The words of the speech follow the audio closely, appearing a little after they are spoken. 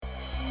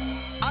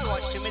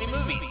too many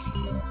movies.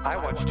 I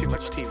watch too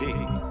much TV.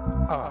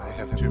 I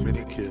have too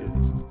many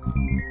kids.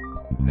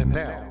 And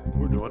now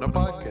we're doing a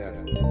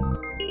podcast.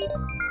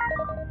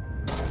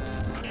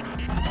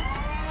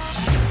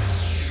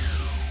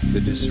 The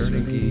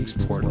Discerning Geeks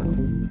Portal.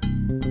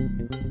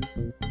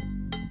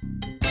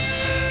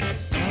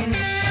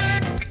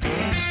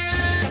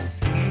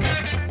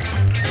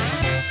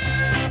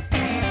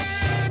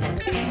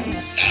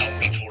 Now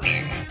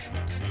recording.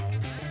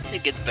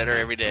 It gets better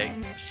every day.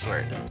 I swear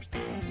it does.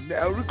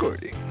 Now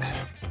recording.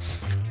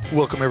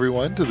 Welcome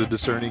everyone to the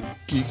Discerning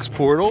Geeks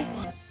Portal,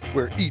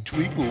 where each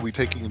week we'll be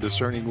taking a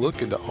discerning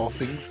look into all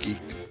things geek.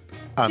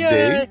 I'm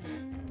Dave,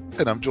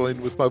 and I'm joined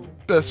with my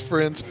best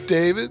friends,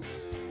 David.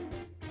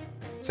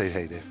 Say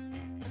hey, Dave.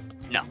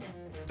 No.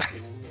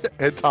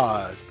 And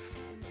Todd.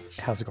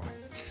 How's it going?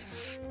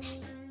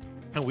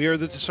 And we are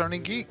the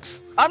Discerning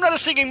Geeks. I'm not a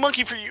singing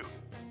monkey for you.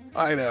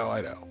 I know.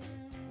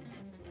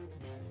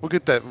 We'll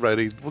get that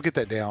ready. We'll get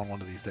that down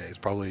one of these days,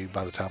 probably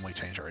by the time we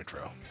change our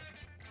intro.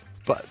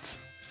 But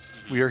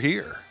we are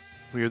here.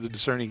 We are the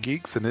Discerning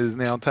Geeks, and it is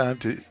now time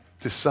to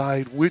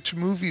decide which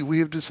movie we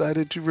have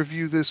decided to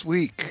review this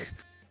week.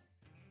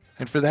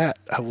 And for that,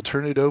 I will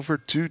turn it over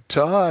to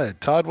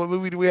Todd. Todd, what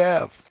movie do we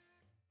have?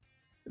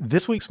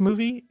 This week's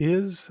movie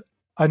is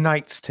A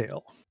Knight's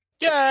Tale.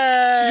 Yay!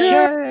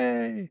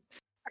 Yay!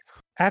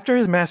 After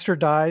his master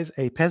dies,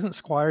 a peasant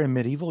squire in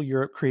medieval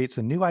Europe creates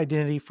a new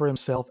identity for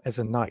himself as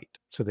a knight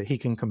so that he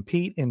can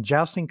compete in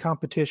jousting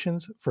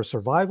competitions for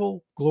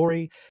survival,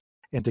 glory,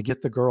 and to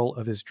get the girl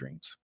of his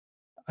dreams.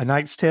 A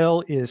Knight's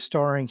Tale is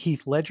starring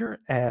Heath Ledger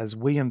as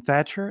William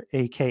Thatcher,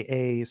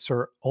 aka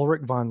Sir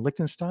Ulrich von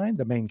Liechtenstein,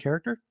 the main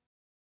character.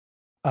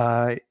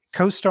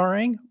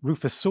 Co-starring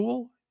Rufus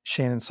Sewell,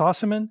 Shannon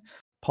Sossamon,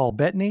 Paul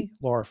Bettany,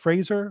 Laura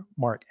Fraser,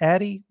 Mark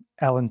Addy,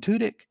 Alan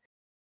Tudyk,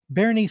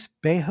 Berenice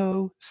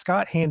Bejo,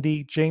 Scott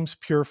Handy, James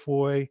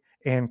Purefoy,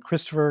 and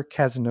Christopher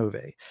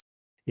Cazenove.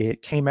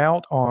 It came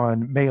out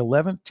on May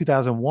 11th,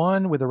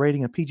 2001 with a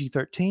rating of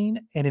PG-13,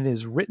 and it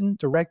is written,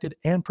 directed,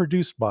 and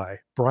produced by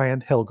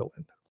Brian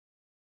Helgeland.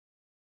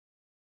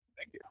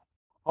 Thank you.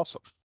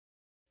 Awesome.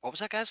 What was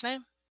that guy's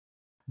name?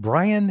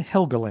 Brian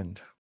Helgeland,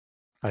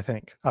 I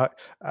think. I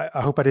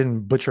hope I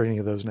didn't butcher any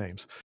of those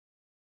names.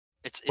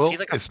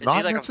 It's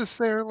not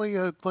necessarily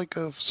a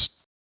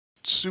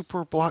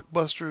super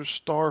blockbuster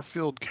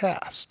star-filled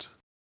cast.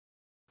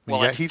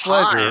 Well, at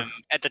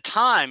the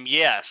time,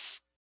 yes.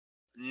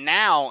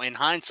 Now, in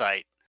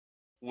hindsight,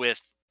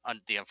 with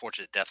the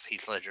unfortunate death of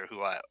Heath Ledger,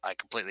 who I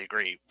completely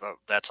agree,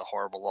 that's a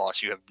horrible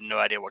loss. You have no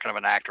idea what kind of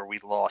an actor we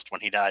lost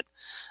when he died.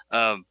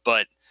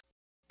 But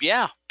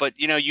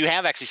you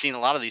have actually seen a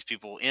lot of these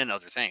people in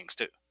other things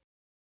too.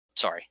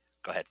 Sorry,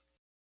 go ahead.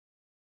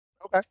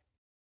 Okay.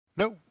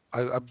 No,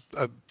 I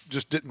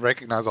just didn't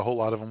recognize a whole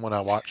lot of them when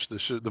I watched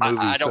the movie.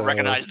 I don't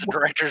recognize the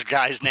director's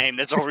guy's name.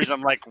 That's the whole reason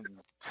I'm like,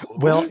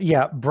 well,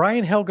 yeah,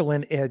 Brian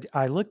Helgeland. Ed,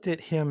 I looked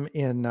at him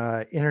in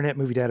Internet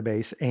Movie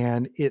Database,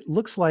 and it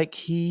looks like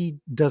he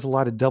does a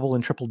lot of double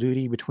and triple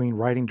duty between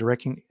writing,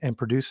 directing, and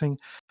producing.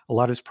 A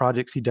lot of his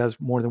projects, he does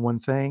more than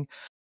one thing.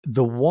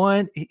 The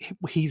one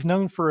he's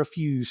known for a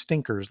few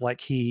stinkers,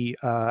 like he,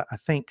 I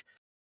think,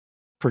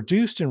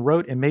 produced and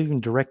wrote and maybe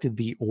even directed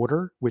The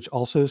Order, which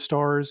also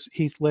stars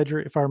Heath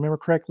Ledger, if I remember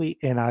correctly.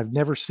 And I've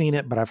never seen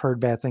it, but I've heard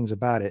bad things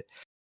about it.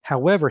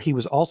 However, he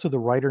was also the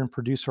writer and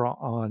producer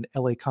on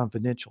LA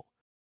Confidential,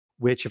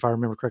 which, if I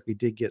remember correctly,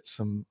 did get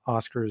some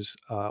Oscars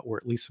or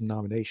at least some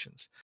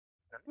nominations.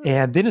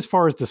 And then as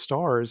far as the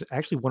stars,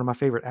 actually one of my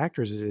favorite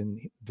actors is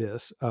in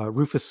this,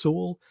 Rufus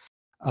Sewell.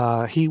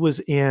 He was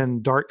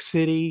in Dark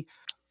City,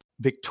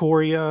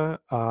 Victoria.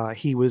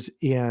 He was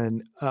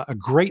in a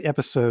great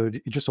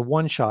episode, just a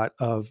one-shot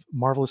of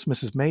Marvelous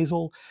Mrs.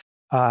 Maisel,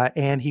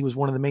 and he was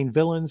one of the main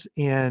villains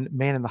in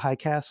Man in the High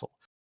Castle.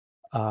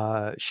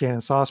 Shannon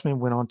Sossamon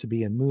went on to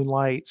be in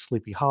Moonlight,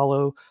 Sleepy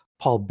Hollow.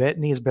 Paul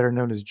Bettany is better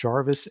known as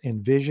Jarvis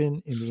and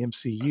Vision in the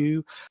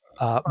MCU.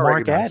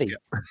 Mark Addy.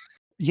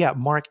 Yeah,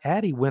 Mark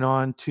Addy went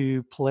on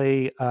to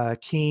play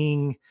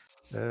King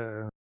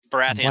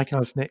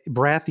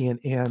Baratheon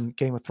in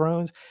Game of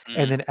Thrones.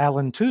 And then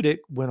Alan Tudyk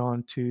went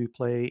on to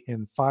play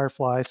in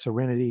Firefly,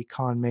 Serenity,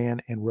 Con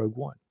Man, and Rogue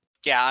One.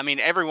 Yeah, I mean,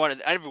 every one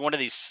of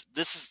these.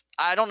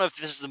 I don't know if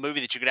this is the movie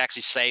that you could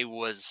actually say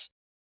was.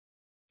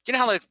 You know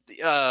how, like,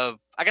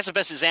 I guess the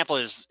best example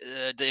is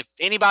if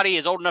anybody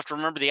is old enough to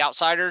remember The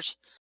Outsiders,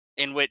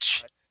 in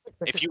which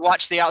if you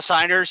watch The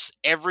Outsiders,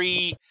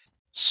 every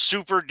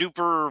super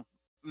duper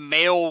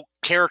male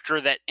character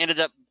that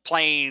ended up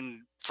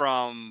playing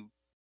from,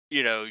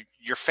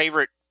 your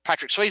favorite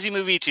Patrick Swayze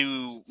movie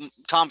to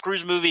Tom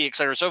Cruise movie, et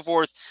cetera, so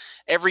forth,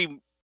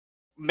 every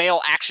male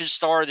action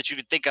star that you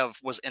could think of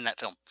was in that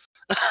film.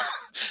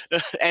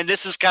 And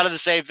this is kind of the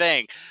same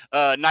thing.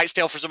 Knight's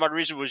Tale, for some odd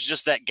reason, was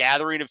just that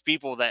gathering of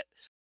people that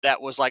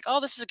was like, oh,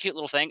 this is a cute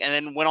little thing, and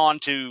then went on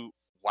to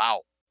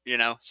wow,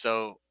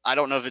 So I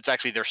don't know if it's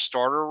actually their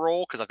starter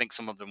role, because I think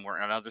some of them were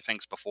in other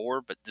things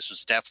before, but this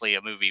was definitely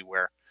a movie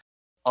where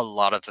a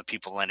lot of the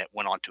people in it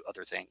went on to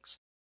other things.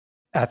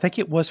 I think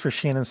it was for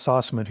Shannon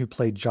Sossman, who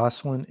played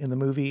Jocelyn in the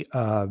movie.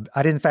 I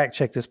didn't fact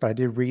check this, but I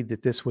did read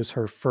that this was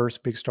her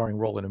first big starring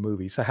role in a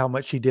movie. So how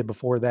much she did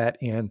before that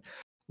in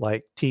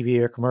like TV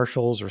or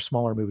commercials or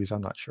smaller movies,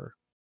 I'm not sure.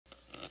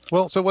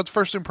 Well, so what's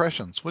first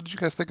impressions? What did you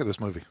guys think of this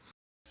movie?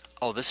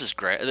 Oh, this is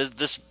great.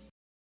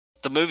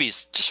 The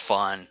movie's just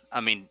fun.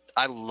 I mean,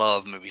 I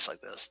love movies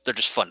like this. They're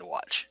just fun to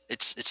watch.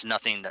 It's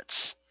nothing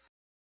that's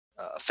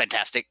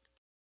fantastic.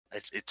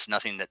 It's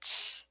nothing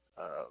that's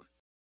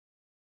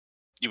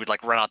you would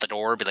like run out the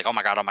door and be like, oh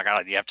my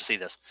god, you have to see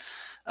this.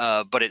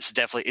 But it's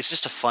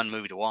just a fun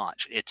movie to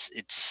watch.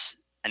 It's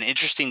an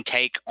interesting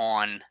take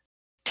on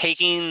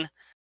taking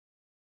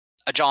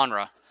a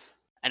genre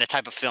and a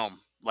type of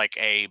film like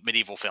a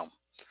medieval film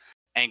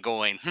and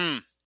going,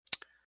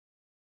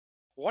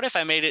 what if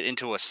I made it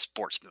into a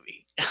sports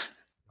movie?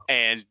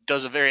 And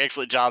does a very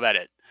excellent job at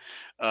it.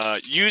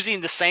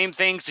 Using the same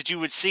things that you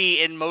would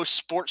see in most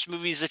sports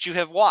movies that you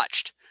have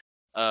watched.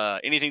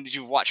 Anything that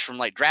you've watched from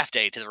like Draft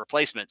Day to The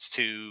Replacements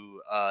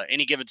to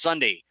Any Given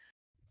Sunday.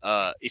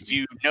 If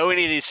you know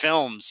any of these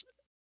films,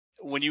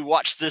 when you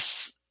watch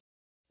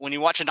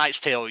A Knight's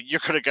Tale, you're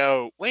going to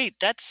go, wait,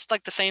 that's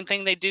like the same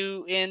thing they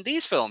do in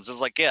these films.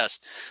 It's like, yes,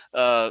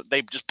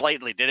 they just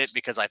blatantly did it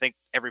because I think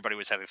everybody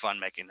was having fun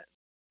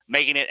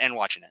making it and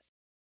watching it.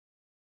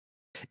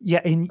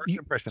 Yeah, and First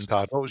impression,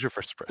 Todd. What was your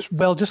first impression?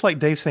 well, just like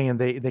Dave's saying,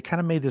 they kind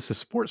of made this a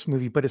sports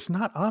movie, but it's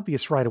not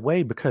obvious right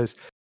away because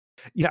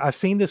I've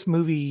seen this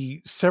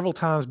movie several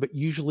times, but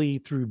usually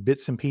through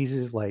bits and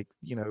pieces, like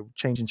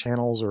changing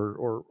channels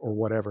or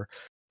whatever.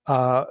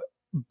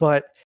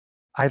 But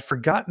I'd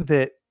forgotten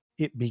that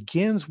it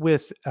begins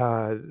with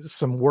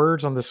some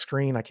words on the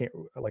screen. I can't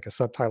like a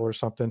subtitle or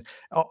something,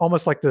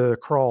 almost like the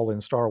crawl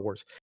in Star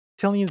Wars,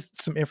 telling you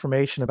some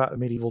information about the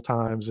medieval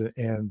times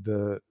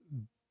and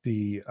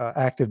the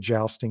act of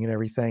jousting and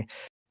everything.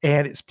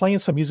 And it's playing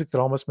some music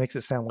that almost makes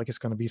it sound like it's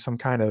going to be some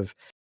kind of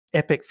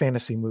epic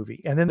fantasy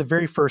movie. And then the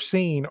very first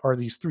scene are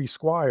these three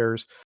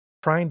squires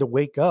trying to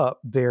wake up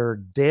their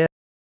dead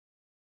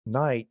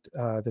knight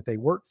that they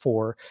work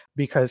for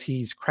because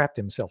he's crapped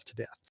himself to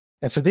death.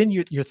 And so then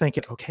you're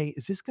thinking, okay,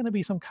 is this going to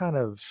be some kind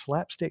of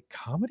slapstick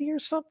comedy or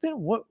something?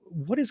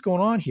 What is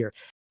going on here?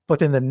 But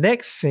then the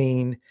next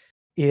scene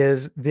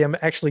is them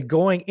actually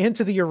going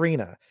into the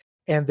arena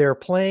and they're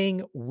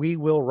playing "We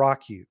Will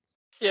Rock You."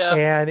 Yeah.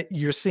 And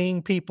you're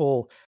seeing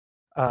people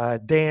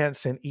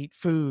dance and eat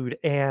food,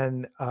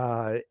 and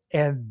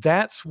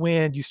that's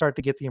when you start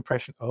to get the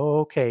impression, oh,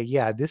 okay,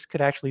 yeah, this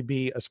could actually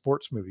be a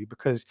sports movie,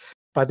 because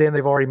by then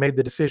they've already made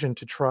the decision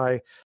to try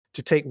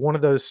to take one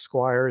of those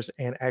squires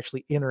and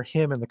actually enter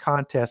him in the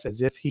contest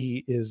as if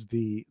he is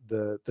the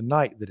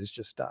knight that has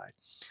just died.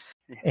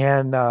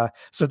 And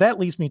so that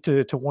leads me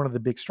to one of the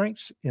big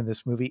strengths in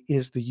this movie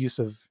is the use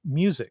of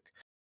music.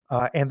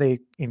 And they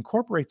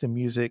incorporate the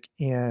music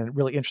in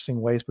really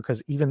interesting ways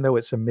because even though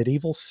it's a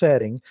medieval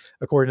setting,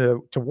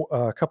 according to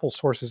a couple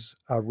sources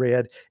I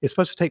read, it's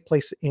supposed to take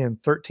place in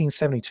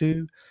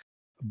 1372,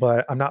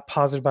 but I'm not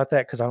positive about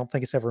that because I don't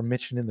think it's ever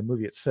mentioned in the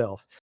movie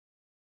itself.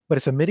 But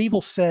it's a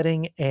medieval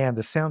setting and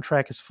the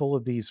soundtrack is full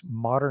of these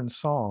modern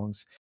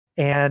songs.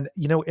 And,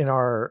 in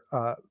our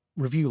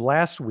review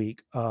last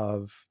week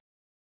of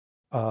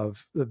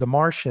The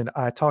Martian,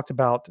 I talked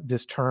about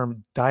this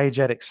term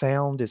diegetic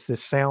sound. It's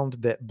this sound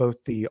that both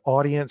the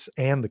audience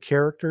and the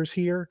characters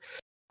hear.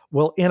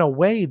 Well, in a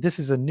way, this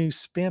is a new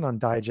spin on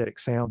diegetic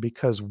sound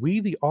because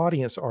we, the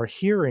audience, are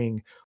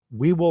hearing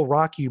 "We Will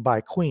Rock You" by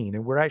Queen,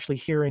 and we're actually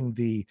hearing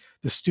the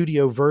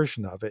studio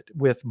version of it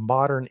with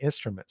modern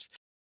instruments.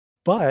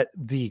 But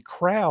the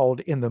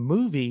crowd in the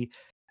movie,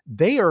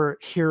 they are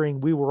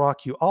hearing "We Will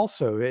Rock You"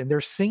 also, and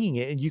they're singing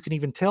it. And you can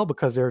even tell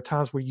because there are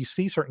times where you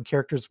see certain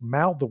characters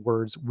mouth the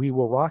words "We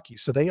Will Rock You."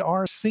 So they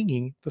are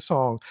singing the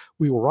song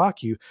 "We Will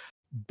Rock You,"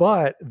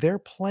 but they're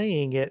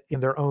playing it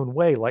in their own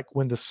way. Like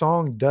when the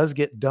song does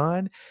get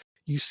done,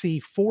 you see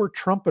four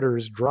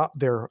trumpeters drop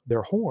their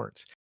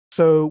horns.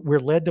 So we're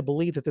led to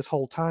believe that this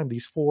whole time,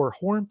 these four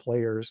horn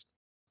players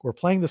were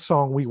playing the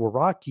song "We Will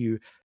Rock You,"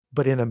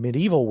 but in a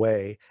medieval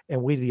way,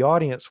 and we, the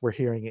audience, were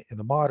hearing it in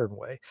the modern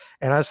way.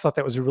 And I just thought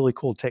that was a really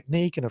cool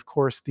technique. And of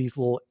course, these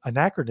little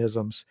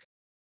anachronisms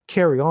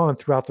carry on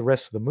throughout the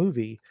rest of the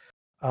movie,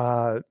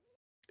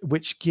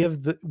 which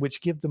give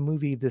the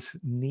movie this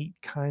neat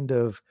kind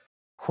of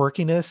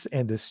quirkiness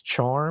and this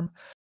charm,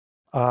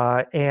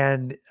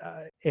 and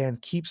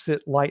keeps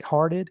it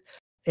lighthearted.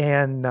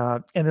 And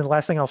then the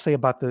last thing I'll say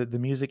about the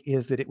music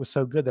is that it was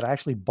so good that I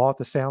actually bought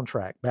the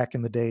soundtrack back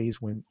in the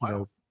days when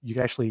you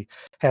could actually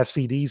have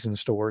CDs in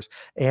stores,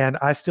 and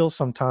I still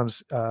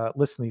sometimes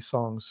listen to these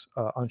songs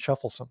on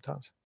shuffle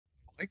sometimes.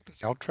 Like the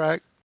soundtrack,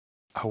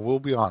 I will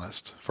be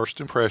honest. First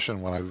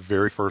impression when I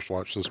very first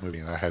watched this movie,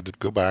 and I had to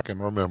go back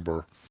and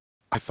remember,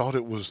 I thought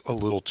it was a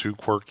little too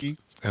quirky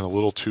and a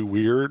little too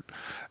weird,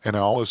 and I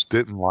almost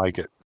didn't like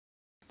it.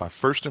 My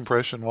first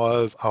impression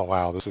was, oh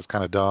wow, this is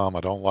kind of dumb.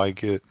 I don't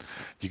like it.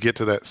 You get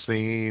to that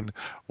scene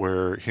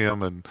where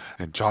him and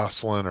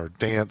Jocelyn are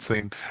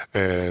dancing,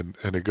 and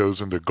it goes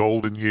into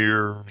golden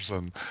years,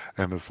 and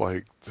it's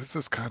like, this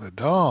is kind of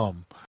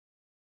dumb.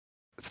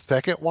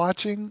 second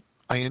watching,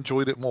 I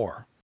enjoyed it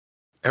more.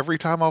 Every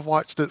time I've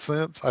watched it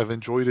since, I've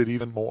enjoyed it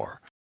even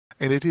more.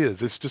 And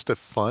it's just a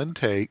fun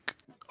take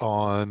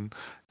on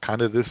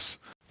kind of this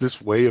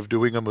way of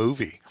doing a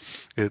movie.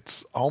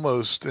 It's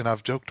almost, and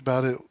I've joked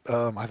about it,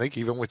 I think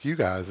even with you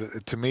guys,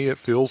 to me it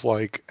feels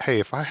like, hey,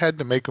 if I had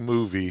to make a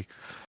movie,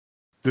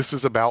 this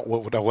is about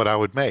what I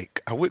would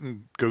make. I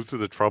wouldn't go through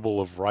the trouble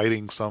of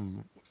writing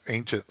some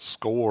ancient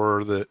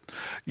score that,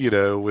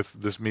 with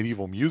this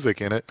medieval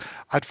music in it.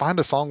 I'd find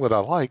a song that I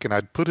like and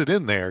I'd put it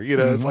in there.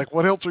 It's like,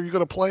 what else are you going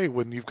to play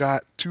when you've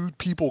got two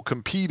people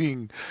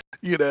competing,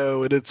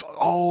 and it's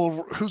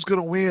all who's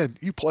going to win?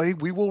 You play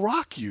We Will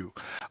Rock You.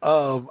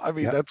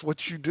 Yep. That's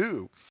what you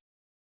do.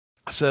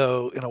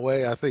 So in a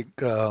way, I think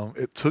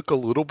it took a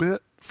little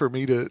bit for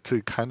me to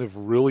kind of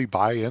really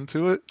buy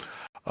into it.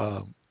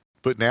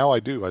 But now I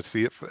do. I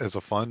see it as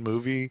a fun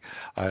movie.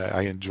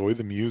 I enjoy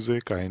the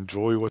music. I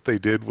enjoy what they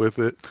did with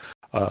it.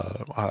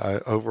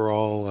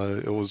 Overall,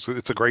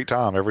 it's a great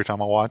time every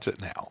time I watch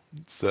it now.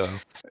 So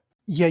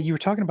Yeah, you were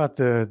talking about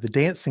the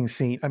dancing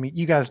scene. I mean,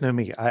 you guys know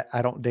me.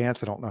 I don't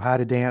dance. I don't know how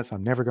to dance.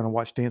 I'm never going to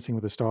watch Dancing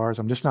with the Stars.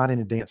 I'm just not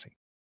into dancing.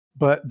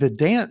 But the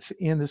dance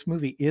in this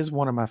movie is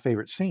one of my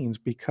favorite scenes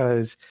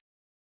because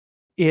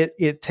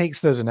it takes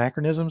those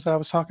anachronisms that I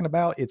was talking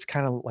about. It's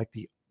kind of like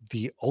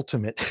the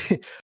ultimate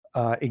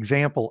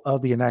example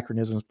of the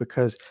anachronisms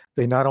because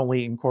they not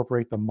only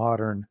incorporate the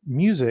modern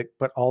music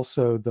but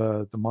also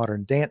the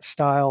modern dance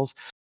styles.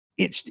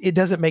 It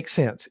doesn't make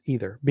sense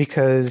either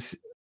because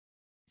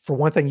for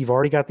one thing, you've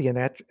already got the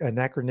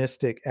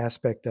anachronistic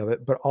aspect of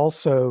it, but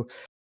also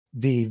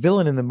the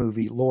villain in the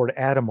movie, Lord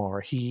Adamar,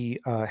 he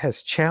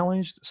has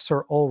challenged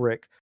Sir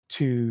Ulrich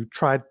to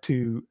try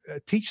to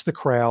teach the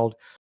crowd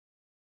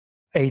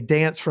a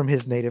dance from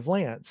his native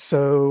land.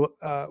 So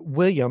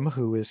William,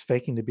 who is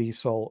faking to be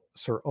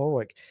Sir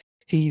Ulrich,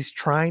 he's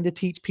trying to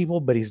teach people,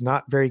 but he's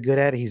not very good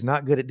at it. He's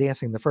not good at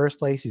dancing in the first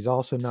place. He's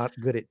also not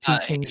good at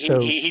teaching.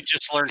 He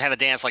just learned how to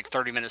dance like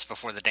 30 minutes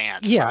before the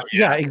dance. Yeah,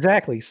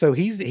 exactly. So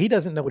he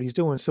doesn't know what he's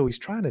doing. So he's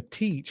trying to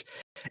teach,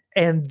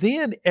 and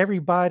then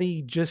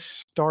everybody just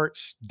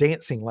starts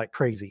dancing like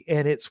crazy.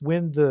 And it's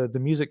when the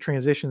music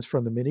transitions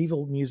from the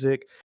medieval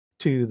music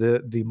to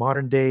the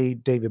modern day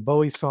David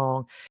Bowie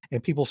song,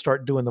 and people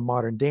start doing the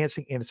modern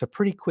dancing, and it's a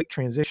pretty quick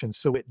transition.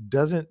 So it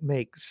doesn't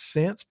make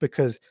sense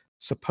because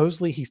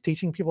supposedly he's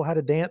teaching people how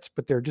to dance,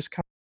 but they're just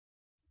kind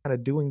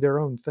of doing their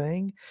own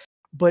thing.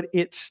 But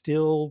it's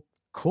still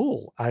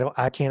cool.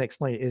 I can't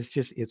explain it.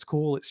 It's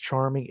cool, it's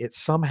charming, it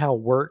somehow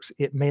works.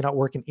 It may not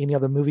work in any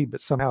other movie, but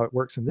somehow it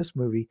works in this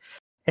movie.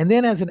 And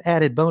then as an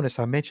added bonus,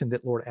 I mentioned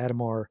that Lord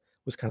Adamar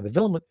was kind of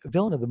the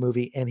villain of the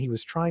movie, and he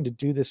was trying to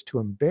do this to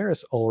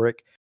embarrass Ulrich,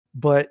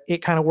 but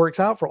it kind of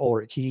works out for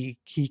Ulrich.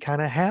 He kind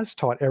of has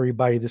taught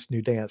everybody this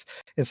new dance.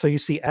 And so you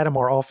see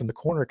Adamar off in the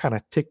corner kind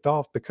of ticked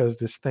off because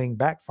this thing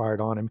backfired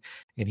on him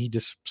and he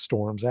just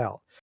storms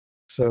out.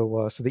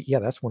 Yeah,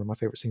 that's one of my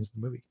favorite scenes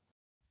in the movie.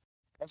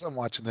 as I'm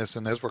watching this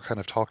and as we're kind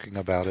of talking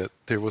about it,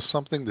 there was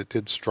something that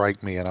did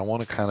strike me, and I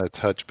want to kind of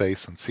touch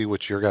base and see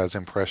what your guys'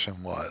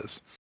 impression was.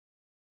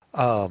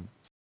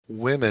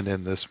 Women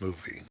in this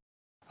movie.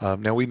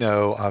 Now we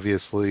know,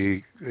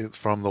 obviously,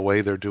 from the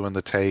way they're doing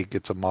the take,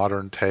 it's a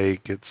modern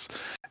take. It's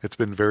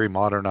been very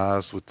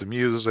modernized with the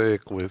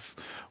music, with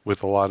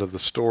a lot of the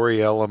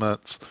story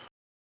elements.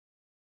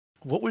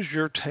 What was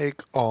your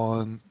take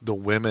on the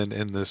women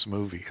in this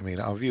movie? I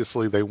mean,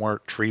 obviously they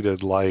weren't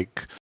treated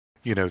like,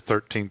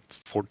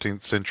 13th,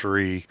 14th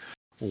century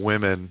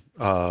women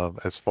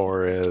as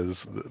far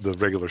as the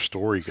regular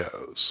story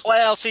goes.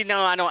 Well, see, no,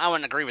 I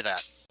wouldn't agree with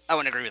that. I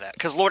wouldn't agree with that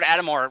because Lord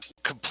Adamar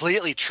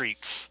completely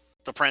treats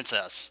the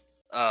princess,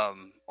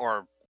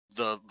 or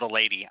the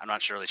lady. I'm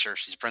not really sure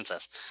she's a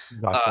princess.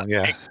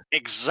 Yeah.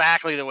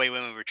 Exactly the way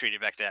women were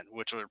treated back then,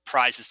 which were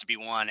prizes to be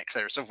won, et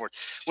cetera, so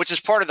forth. Which is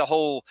part of the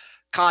whole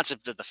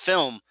concept of the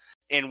film,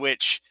 in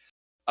which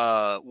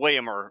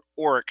William or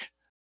Ulrich,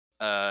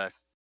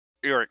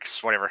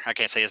 whatever, I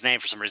can't say his name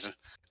for some reason,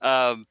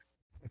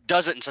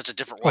 does it in such a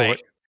different way.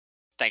 Ulrich.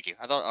 Thank you.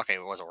 I thought, okay,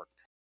 it was Ulrich.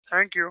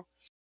 Thank you.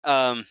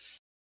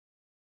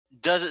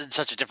 Does it in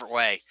such a different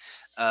way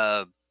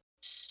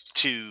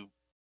to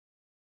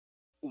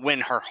win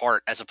her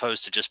heart, as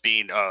opposed to just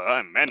being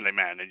I'm manly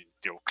man and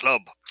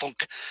club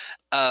funk.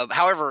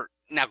 However,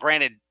 now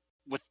granted,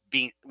 with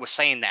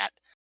saying that,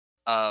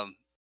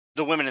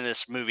 the women in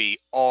this movie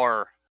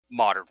are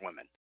modern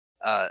women.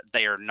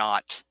 They are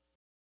not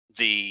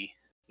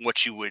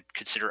what you would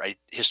consider a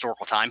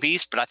historical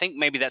timepiece, but I think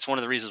maybe that's one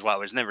of the reasons why it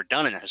was never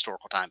done in a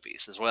historical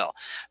timepiece as well.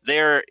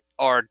 There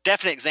are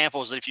definite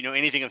examples that, if you know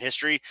anything of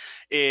history,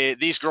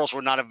 these girls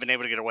would not have been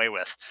able to get away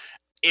with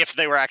if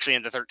they were actually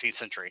in the 13th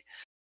century.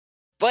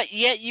 But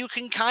yet you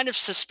can kind of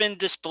suspend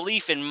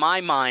disbelief in my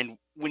mind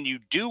when you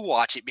do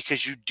watch it,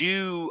 because you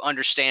do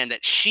understand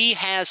that she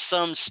has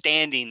some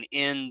standing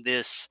in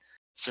this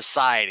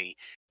society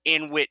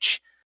in which,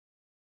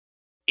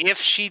 if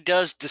she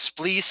does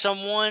displease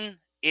someone,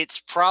 it's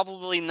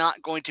probably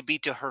not going to be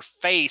to her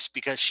face,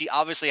 because she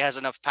obviously has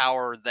enough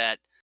power that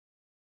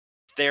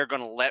they're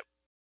going to let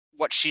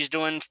what she's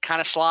doing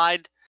kind of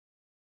slide,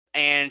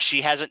 and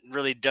she hasn't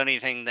really done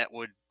anything that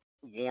would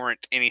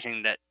warrant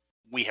anything that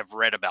we have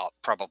read about,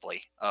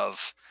 probably,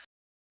 of,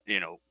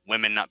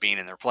 women not being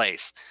in their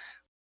place,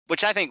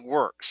 which I think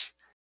works.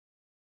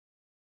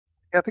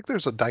 Yeah, I think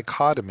there's a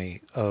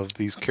dichotomy of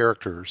these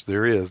characters.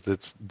 There is.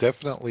 That's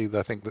definitely,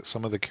 I think that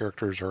some of the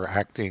characters are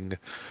acting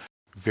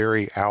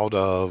very out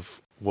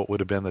of what would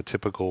have been the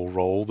typical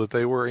role that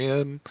they were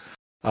in.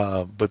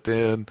 But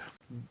then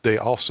they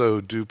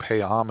also do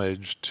pay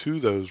homage to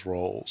those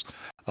roles.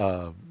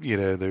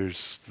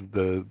 There's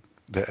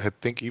I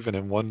think even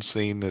in one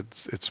scene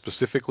it's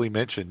specifically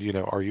mentioned,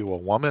 are you a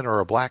woman or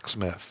a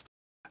blacksmith?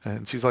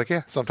 And she's like,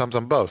 yeah, sometimes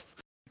I'm both.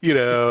 And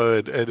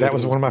that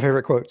was one of my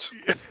favorite quotes.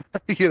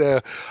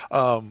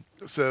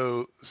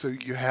 So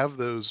you have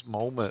those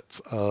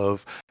moments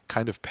of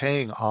kind of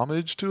paying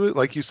homage to it,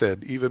 like you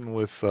said, even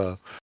with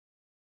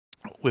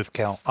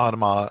Count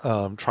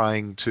Adama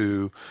trying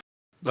to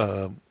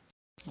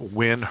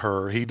win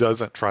her. He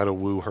doesn't try to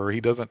woo her. He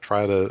doesn't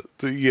try to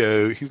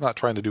he's not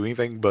trying to do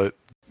anything but,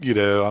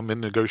 I'm in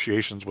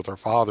negotiations with her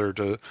father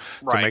to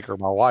make her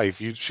my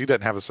wife. She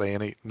doesn't have a say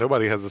in it.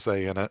 Nobody has a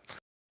say in it.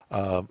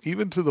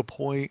 Even to the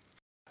point,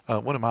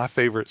 one of my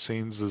favorite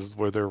scenes is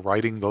where they're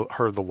writing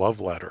her the love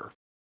letter.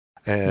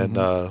 And,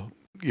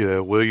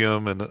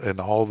 William and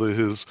all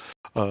his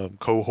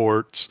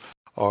cohorts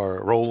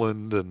are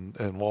Roland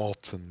and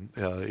Walt and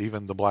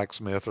even the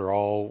blacksmith are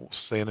all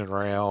standing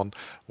around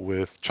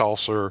with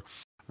Chaucer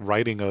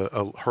writing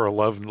her a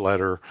love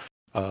letter.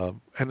 And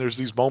there's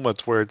these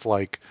moments where it's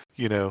like,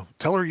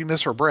 tell her you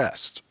miss her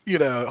breast.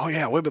 Oh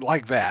yeah, women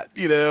like that.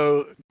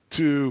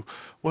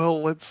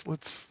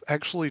 Let's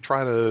actually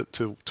try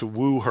to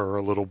woo her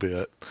a little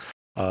bit.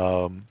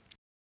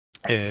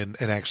 And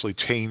actually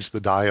change the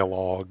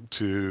dialogue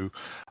to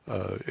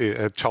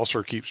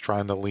Chaucer keeps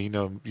trying to lean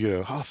him,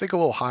 think a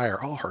little higher.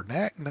 Oh, her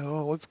neck?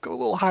 No, let's go a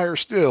little higher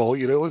still.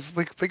 Let's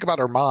think about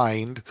her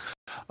mind.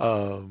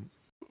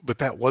 But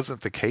that wasn't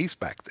the case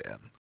back then.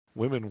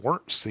 Women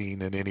weren't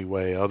seen in any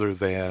way other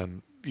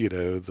than,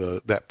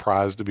 that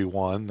prize to be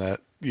won,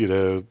 that,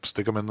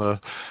 stick them in the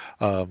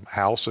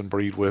house and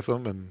breed with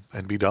them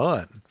and be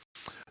done.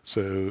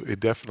 So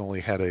it definitely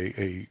had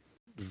a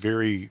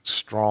very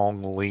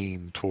strong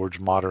lean towards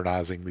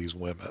modernizing these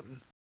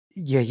women.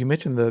 Yeah, you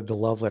mentioned the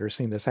love letter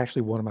scene. That's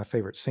actually one of my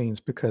favorite scenes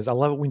because I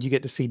love it when you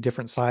get to see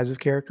different sides of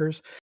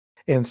characters.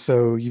 And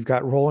so you've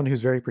got Roland,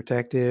 who's very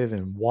protective,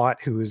 and Watt,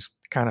 who is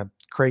kind of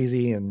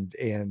crazy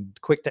and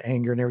quick to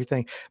anger and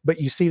everything. But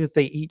you see that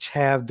they each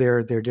have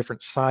their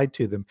different side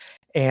to them.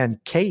 And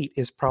Kate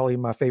is probably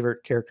my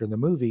favorite character in the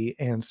movie.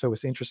 And so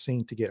it's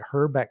interesting to get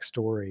her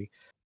backstory,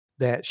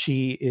 that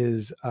she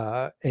is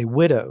a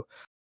widow.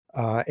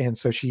 And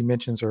so she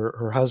mentions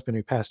her husband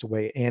who passed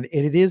away. And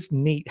it is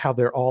neat how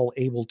they're all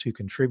able to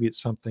contribute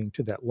something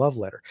to that love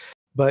letter.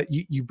 But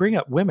you bring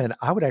up women.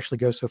 I would actually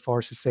go so far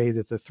as to say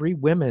that the three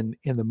women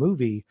in the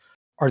movie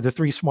are the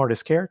three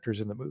smartest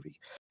characters in the movie.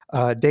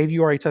 Dave,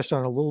 you already touched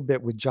on a little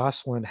bit with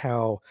Jocelyn,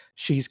 how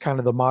she's kind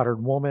of the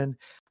modern woman.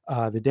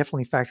 That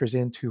definitely factors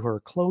into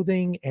her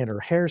clothing and her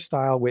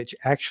hairstyle, which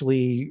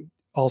actually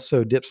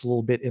also dips a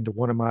little bit into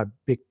one of my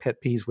big pet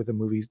peeves with the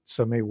movie.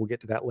 So maybe we'll get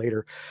to that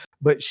later.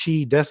 But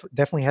she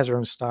definitely has her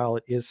own style.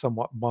 It is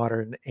somewhat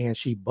modern, and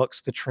she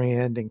bucks the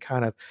trend and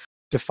kind of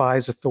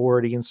defies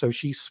authority. And so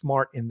she's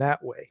smart in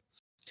that way.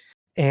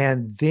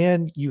 And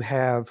then you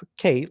have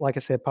Kate, like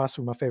I said,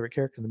 possibly my favorite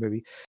character in the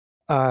movie.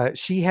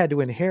 She had to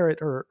inherit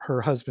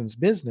her husband's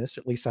business.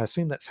 At least I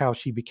assume that's how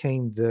she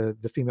became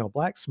the female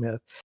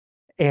blacksmith.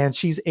 And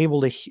she's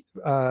able to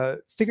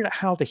figure out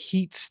how to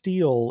heat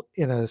steel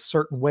in a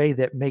certain way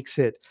that makes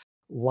it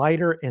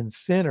lighter and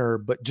thinner,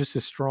 but just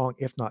as strong,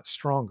 if not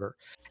stronger.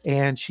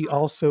 And she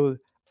also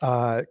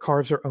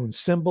carves her own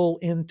symbol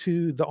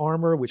into the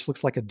armor, which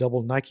looks like a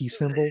double Nike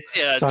symbol.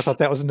 Yeah, so I thought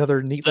that was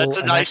another neat little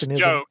nice anachronism.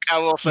 joke, I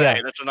will say.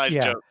 Yeah, that's a nice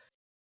joke.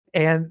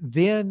 And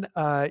then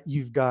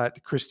you've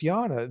got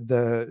Christiana,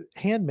 the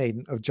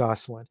handmaiden of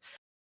Jocelyn.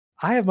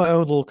 I have my own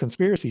little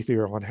conspiracy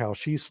theory on how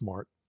she's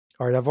smart.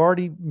 All right, I've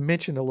already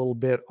mentioned a little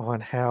bit on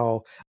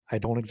how I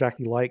don't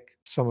exactly like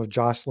some of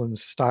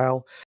Jocelyn's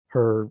style.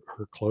 Her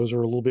clothes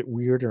are a little bit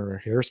weird, and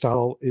her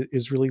hairstyle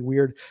is really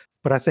weird.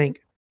 But I think,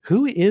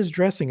 who is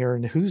dressing her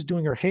and who's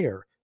doing her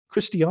hair?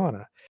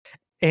 Christiana.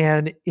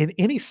 And in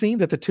any scene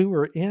that the two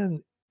are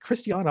in,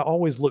 Christiana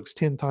always looks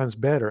 10 times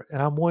better.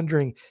 And I'm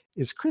wondering,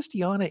 is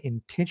Christiana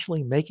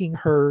intentionally making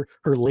her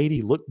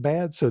lady look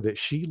bad so that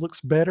she looks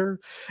better?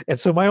 And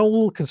so my own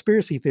little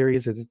conspiracy theory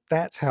is that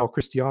that's how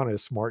Christiana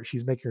is smart.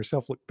 She's making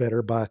herself look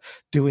better by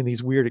doing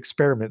these weird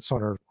experiments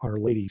on her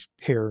lady's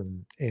hair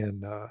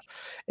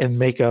and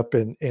makeup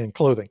and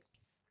clothing.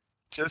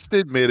 Just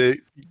admit it.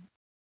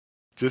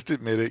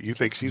 You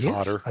think she's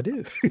hotter. I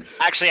do.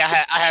 Actually,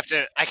 I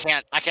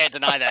can't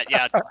deny that.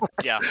 Yeah.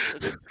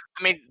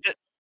 I mean,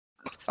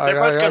 they're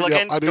both good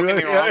looking. Don't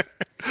get me wrong.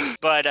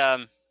 But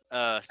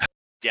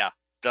yeah,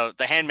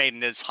 the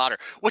handmaiden is hotter.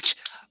 Which,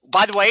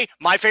 by the way,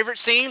 my favorite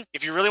scene.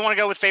 If you really want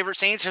to go with favorite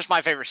scenes, here's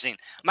my favorite scene.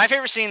 My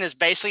favorite scene is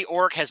basically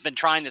Oryk has been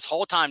trying this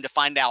whole time to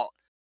find out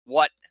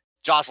what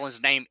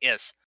Jocelyn's name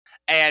is.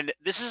 And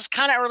this is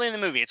kind of early in the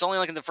movie. It's only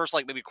like in the first,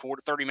 like maybe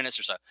 30 minutes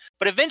or so.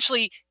 But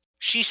eventually,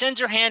 she sends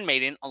her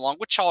handmaiden along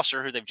with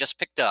Chaucer, who they've just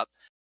picked up,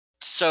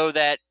 so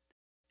that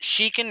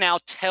she can now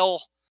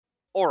tell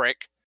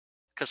Auric,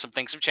 because some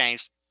things have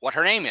changed, what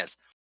her name is.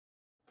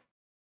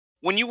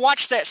 When you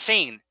watch that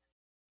scene,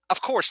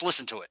 of course,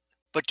 listen to it,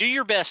 but do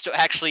your best to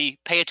actually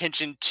pay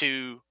attention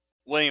to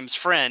William's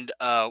friend.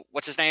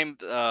 What's his name?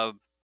 The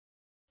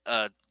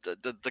guy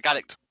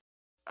that,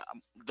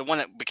 the one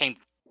that became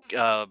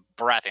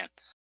Baratheon.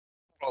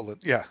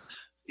 Roland, yeah.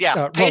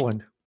 Yeah,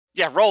 Roland.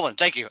 Yeah, Roland.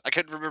 Thank you. I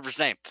couldn't remember his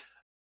name.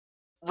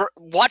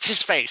 Watch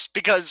his face,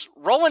 because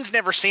Roland's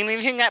never seen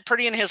anything that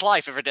pretty in his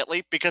life,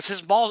 evidently, because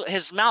his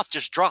mouth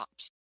just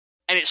drops.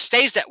 And it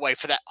stays that way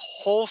for that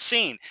whole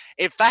scene.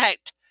 In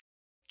fact,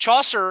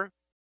 Chaucer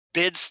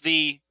bids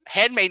the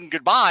handmaiden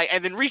goodbye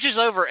and then reaches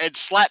over and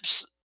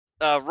slaps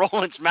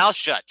Roland's mouth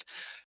shut.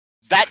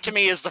 That, to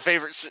me, is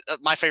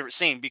my favorite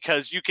scene,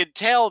 because you can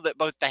tell that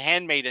both the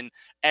handmaiden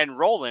and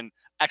Roland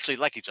actually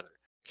like each other.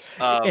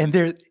 And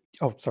there.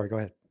 Oh, sorry. Go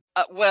ahead.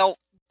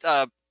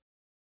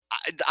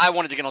 I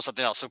wanted to get on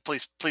something else, so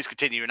please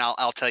continue, and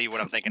I'll tell you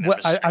what I'm thinking. Well,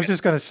 I was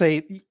just going to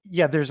say,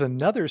 yeah, there's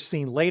another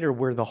scene later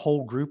where the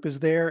whole group is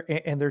there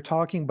and they're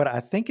talking, but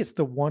I think it's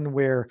the one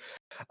where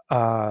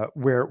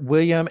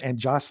William and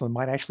Jocelyn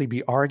might actually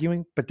be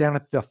arguing, but down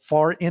at the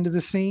far end of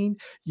the scene,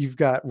 you've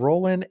got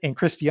Roland and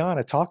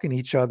Christiana talking to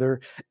each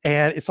other,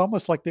 and it's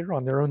almost like they're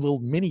on their own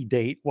little mini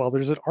date while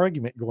there's an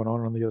argument going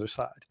on the other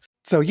side.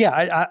 So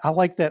yeah, I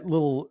like that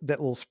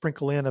little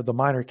sprinkle in of the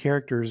minor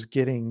characters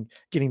getting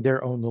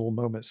their own little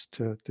moments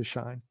to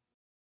shine.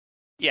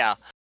 Yeah,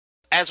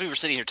 as we were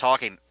sitting here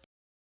talking,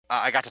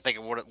 I got to think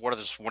of what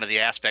are one of the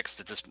aspects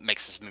that this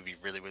makes this movie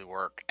really, really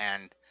work,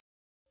 and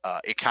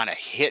it kind of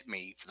hit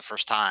me for the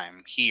first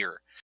time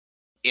here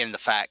in the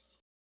fact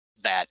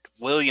that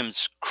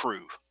William's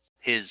crew,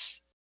 his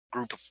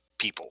group of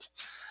people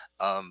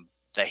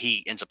that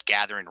he ends up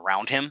gathering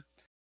around him,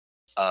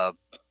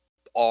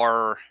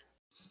 are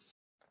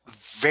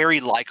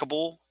very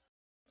likable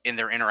in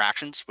their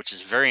interactions, which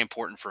is very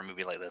important for a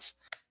movie like this.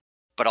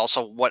 But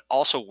also, what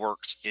also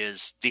works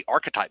is the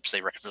archetypes they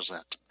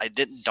represent. It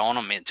didn't dawn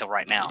on me until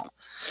right now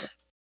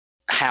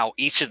how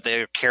each of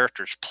their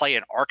characters play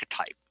an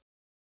archetype.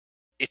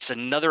 It's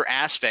another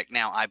aspect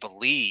now, I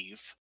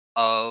believe,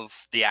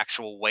 of the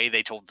actual way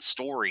they told the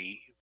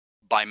story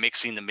by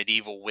mixing the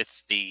medieval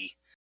with the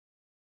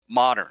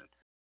modern,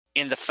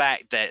 in the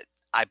fact that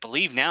I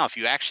believe now, if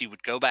you actually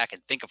would go back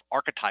and think of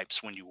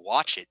archetypes when you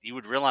watch it, you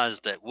would realize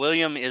that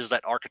William is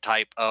that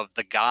archetype of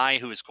the guy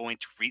who is going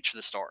to reach for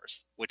the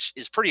stars, which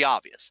is pretty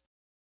obvious.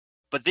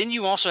 But then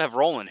you also have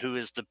Roland, who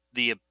is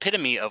the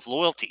epitome of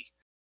loyalty,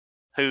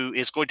 who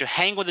is going to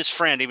hang with his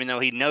friend even though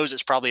he knows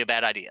it's probably a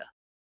bad idea.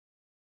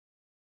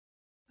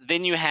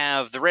 Then you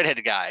have the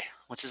redheaded guy.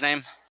 What's his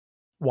name?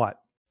 Watt,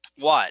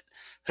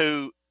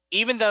 who,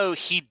 even though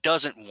he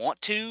doesn't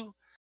want to,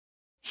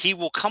 he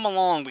will come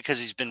along because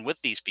he's been with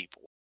these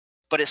people.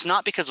 But it's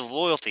not because of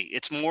loyalty.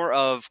 It's more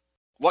of,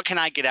 what can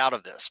I get out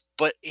of this?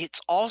 But it's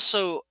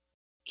also,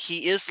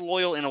 he is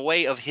loyal in a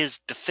way of his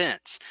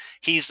defense.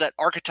 He's that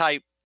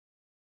archetype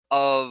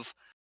of,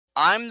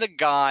 I'm the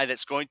guy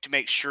that's going to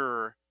make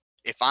sure,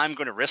 if I'm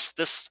going to risk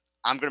this,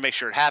 I'm going to make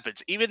sure it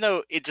happens. Even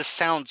though it just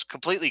sounds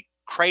completely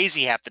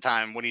crazy half the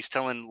time when he's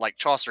telling, like,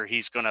 Chaucer,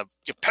 he's going to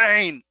get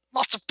pain,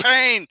 lots of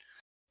pain.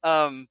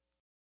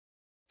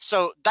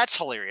 So that's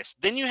hilarious.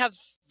 Then you have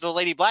the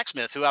Lady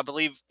Blacksmith, who I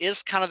believe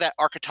is kind of that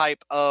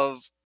archetype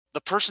of the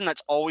person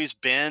that's always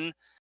been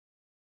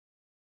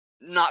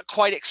not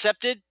quite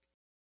accepted,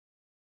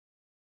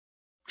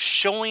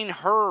 showing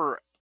her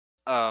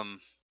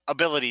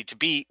ability to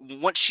be,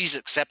 once she's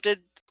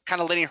accepted,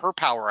 kind of letting her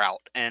power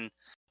out and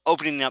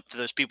opening up to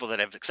those people that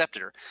have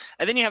accepted her.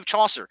 And then you have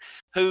Chaucer,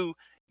 who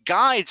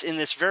guides in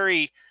this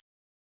very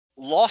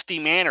lofty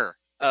manner.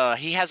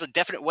 He has a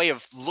definite way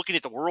of looking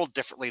at the world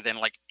differently than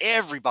like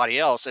everybody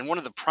else. And one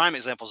of the prime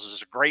examples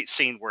is a great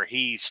scene where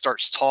he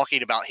starts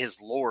talking about his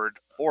lord,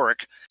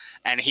 Auric,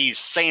 and he's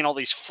saying all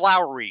these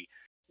flowery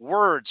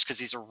words because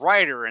he's a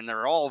writer and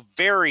they're all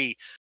very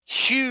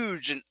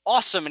huge and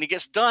awesome. And he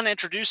gets done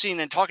introducing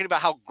and talking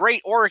about how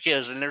great Auric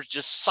is. And there's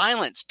just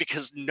silence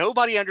because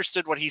nobody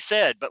understood what he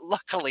said. But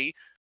luckily,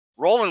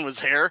 Roland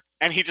was there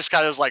and he just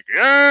kind of was like,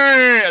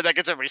 yay! And that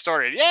gets everybody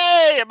started.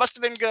 Yay! It must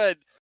have been good.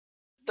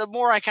 The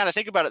more I kind of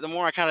think about it, the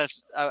more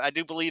I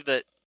do believe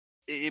that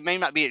it may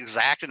not be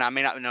exact, and I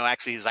may not know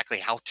actually exactly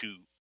how to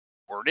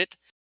word it,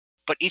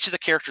 but each of the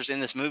characters in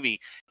this movie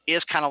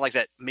is kind of like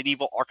that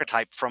medieval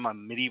archetype from a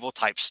medieval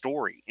type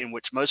story, in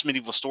which most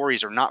medieval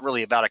stories are not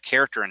really about a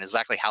character and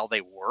exactly how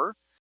they were.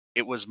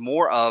 It was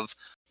more of,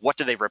 what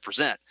do they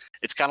represent?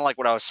 It's kind of like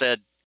what I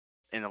said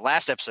in the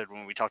last episode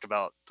when we talked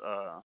about,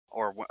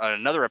 or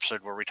another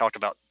episode where we talked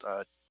about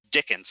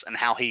Dickens and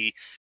how he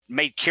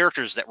made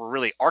characters that were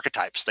really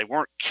archetypes. They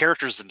weren't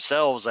characters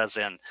themselves, as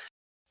in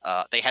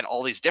they had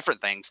all these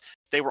different things.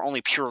 They were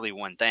only purely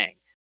one thing.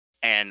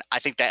 And I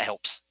think that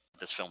helps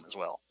this film as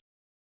well.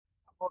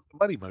 Well, it's a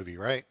buddy movie,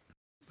 right?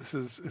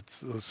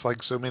 It's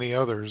like so many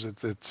others.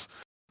 It's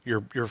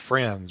your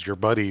friends, your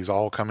buddies,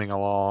 all coming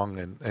along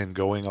and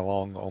going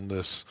along on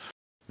this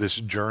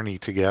journey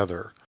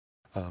together.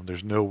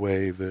 There's no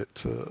way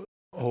that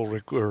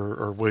Ulrich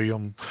or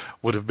William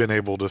would have been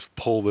able to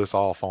pull this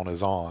off on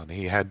his own.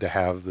 He had to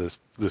have this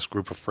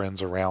group of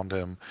friends around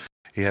him.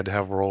 He had to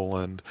have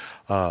Roland.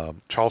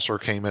 Chaucer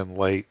came in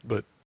late,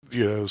 but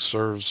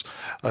serves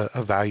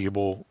a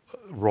valuable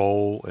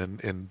role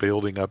in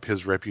building up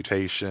his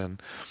reputation.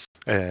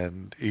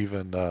 And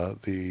even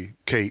the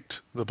Kate,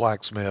 the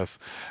blacksmith,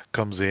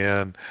 comes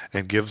in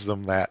and gives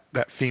them that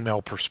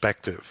female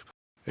perspective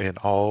and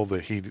all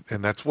that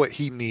and that's what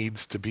he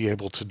needs to be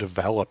able to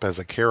develop as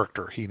a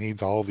character. He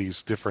needs all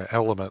these different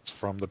elements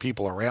from the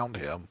people around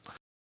him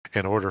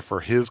in order for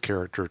his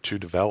character to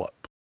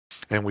develop.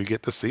 And we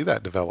get to see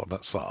that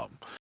development some.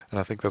 And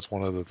I think that's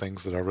one of the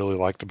things that I really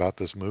liked about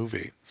this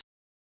movie.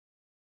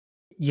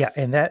 Yeah,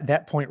 and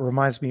that point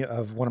reminds me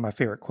of one of my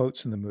favorite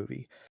quotes in the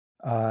movie.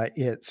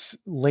 It's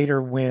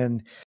later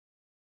when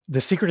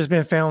the secret has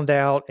been found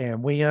out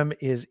and William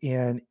is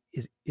in,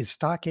 is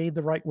stockade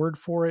the right word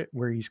for it?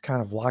 Where he's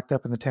kind of locked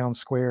up in the town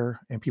square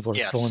and people are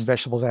throwing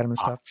vegetables at him and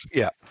stuff.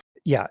 Yeah.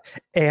 Yeah.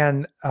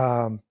 And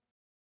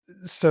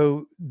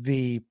so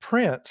the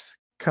prince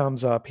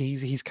comes up.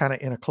 He's kind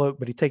of in a cloak,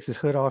 but he takes his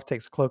hood off,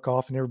 takes the cloak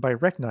off, and everybody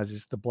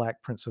recognizes the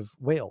Black Prince of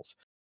Wales,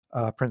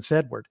 Prince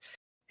Edward.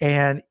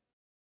 And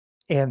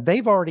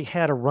they've already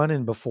had a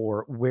run-in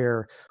before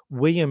where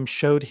William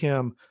showed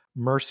him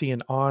mercy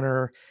and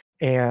honor,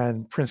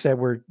 and Prince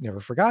Edward never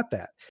forgot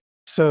that.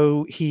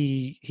 So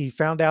he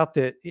found out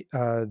that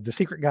the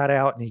secret got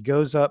out, and he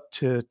goes up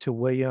to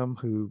William,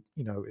 who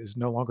is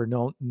no longer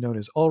known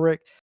as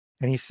Ulrich,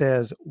 and he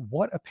says,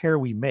 "What a pair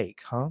we make,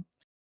 huh?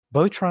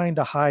 Both trying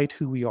to hide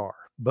who we are,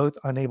 both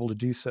unable to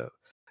do so.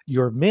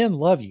 Your men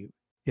love you.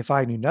 If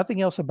I knew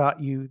nothing else about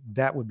you,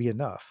 that would be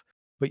enough.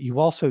 But you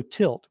also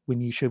tilt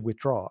when you should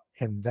withdraw,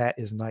 and that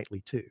is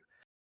knightly too."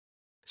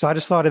 So I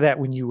just thought of that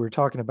when you were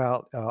talking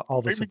about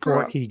all the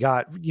support he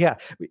got. Yeah,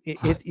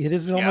 it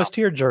is almost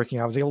tear jerking.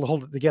 I was able to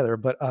hold it together,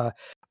 but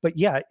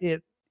yeah,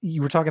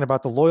 you were talking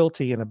about the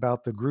loyalty and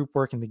about the group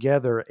working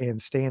together and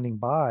standing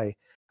by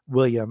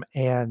William,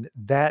 and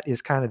that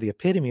is kind of the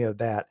epitome of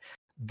that.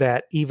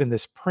 That even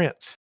this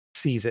prince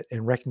sees it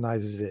and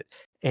recognizes it,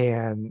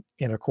 and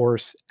of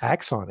course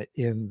acts on it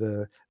in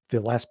the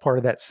last part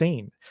of that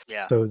scene.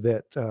 Yeah. So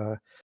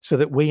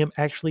that William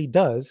actually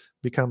does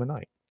become a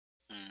knight.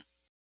 Mm.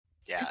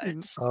 Yeah,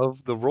 it's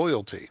of the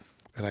royalty.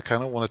 And I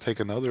kind of want to take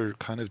another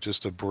kind of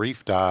just a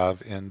brief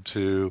dive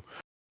into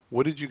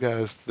what did you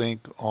guys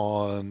think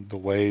on the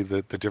way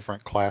that the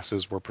different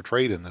classes were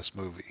portrayed in this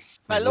movie?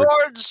 My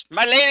lords,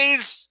 my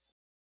ladies,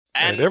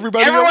 and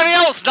everybody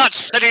else not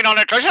sitting on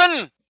a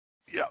cushion.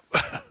 Yeah.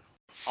 Oh,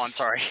 I'm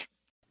sorry.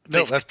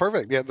 No, that's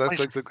perfect. Yeah,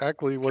 that's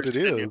exactly what it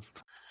is.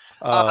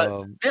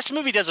 This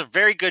movie does a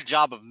very good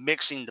job of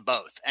mixing the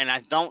both, and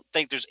I don't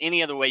think there's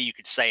any other way you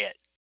could say it.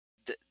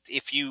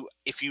 If you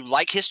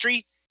like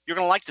history, you're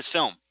going to like this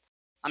film.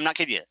 I'm not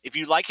kidding you. If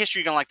you like history,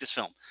 you're going to like this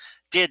film.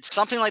 Did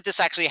something like this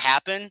actually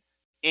happen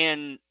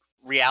in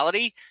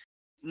reality?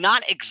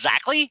 Not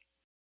exactly.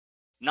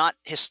 Not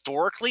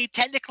historically,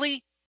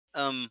 technically.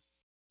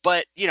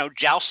 But,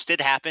 jousts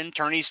did happen.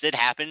 Tourneys did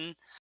happen.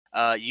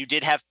 You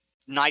did have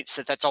knights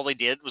that's all they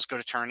did was go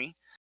to tourney.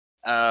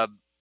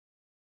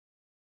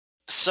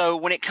 So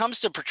when it comes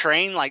to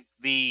portraying like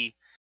the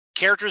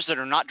characters that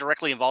are not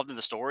directly involved in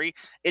the story,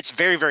 it's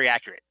very, very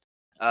accurate.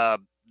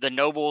 The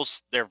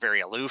nobles, they're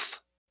very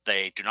aloof.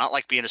 They do not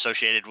like being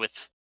associated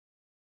with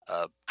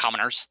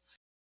commoners.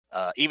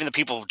 Even the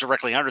people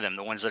directly under them,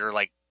 the ones that are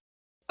like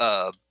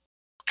kind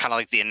of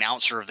like the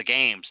announcer of the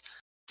games,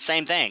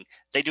 same thing.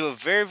 They do a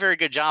very, very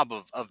good job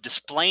of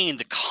displaying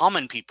the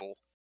common people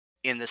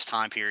in this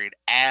time period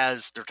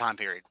as their time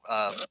period.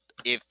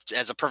 If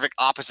as a perfect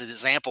opposite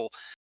example,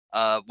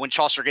 when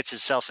Chaucer gets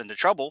himself into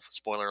trouble,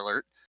 spoiler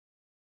alert,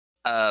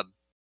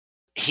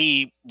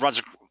 he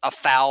runs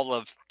afoul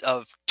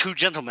of two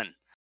gentlemen.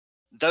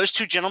 Those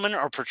two gentlemen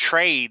are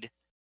portrayed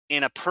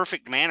in a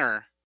perfect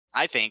manner,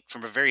 I think,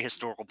 from a very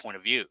historical point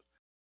of view,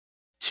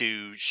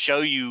 to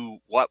show you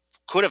what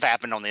could have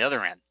happened on the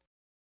other end.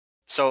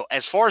 So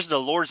as far as the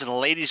lords and the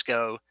ladies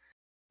go,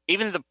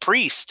 even the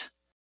priest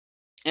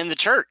in the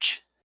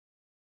church,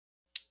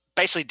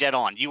 basically dead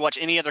on. You watch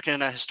any other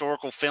kind of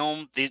historical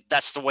film,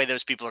 that's the way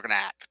those people are going to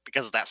act,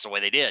 because that's the way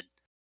they did.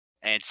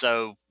 And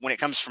so when it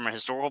comes from a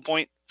historical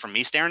point, from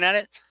me staring at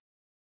it,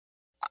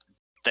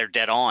 they're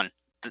dead on,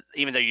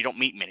 even though you don't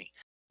meet many.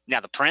 Now,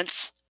 the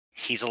prince,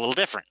 he's a little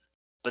different.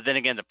 But then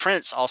again, the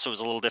prince also is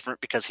a little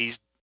different because he's,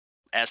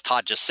 as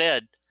Todd just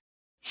said,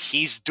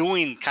 he's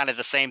doing kind of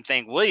the same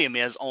thing William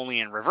is, only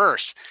in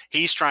reverse.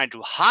 He's trying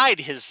to hide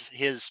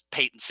his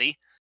patency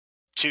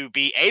to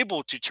be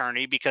able to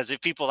tourney, because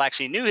if people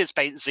actually knew his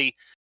patency,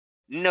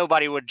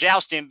 nobody would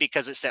joust him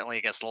because it's technically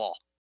against the law.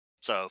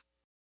 So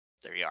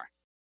there you are.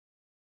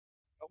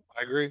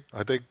 I agree.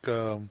 I think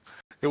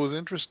it was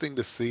interesting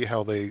to see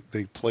how they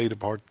played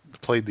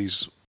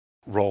these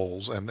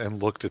roles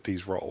and looked at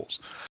these roles.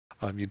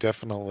 You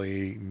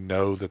definitely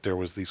know that there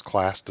was these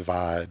class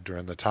divide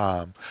during the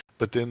time,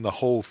 but then the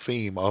whole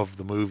theme of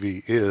the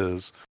movie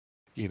is,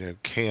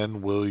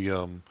 can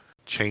William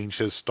change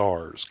his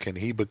stars? Can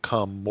he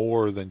become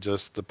more than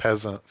just the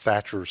peasant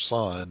Thatcher's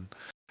son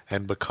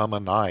and become a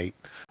knight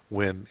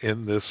when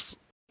in this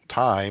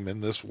time, in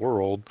this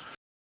world,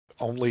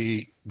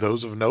 only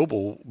those of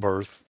noble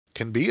birth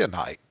can be a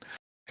knight?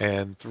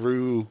 And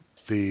through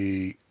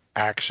the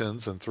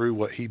actions and through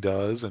what he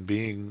does and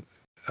being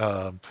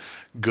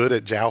good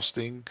at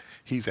jousting,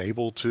 he's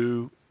able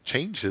to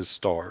change his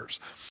stars.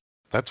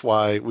 That's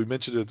why we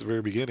mentioned it at the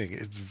very beginning.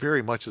 It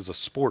very much is a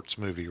sports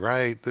movie,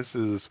 right? This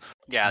is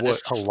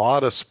what a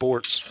lot of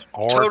sports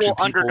are to total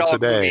people underdog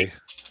today. movie.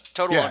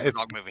 Total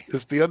underdog movie.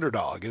 It's the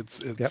underdog. It's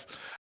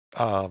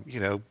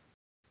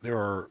there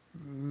are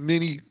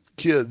many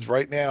kids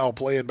right now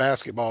playing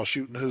basketball,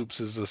 shooting hoops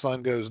as the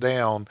sun goes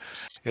down,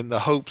 in the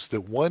hopes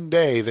that one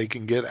day they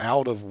can get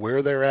out of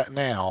where they're at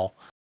now,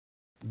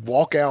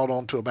 walk out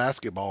onto a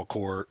basketball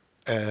court,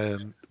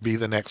 and be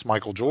the next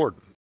Michael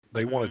Jordan.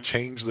 They want to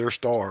change their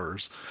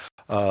stars.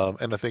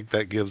 And I think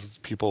that gives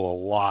people a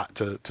lot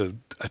to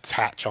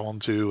attach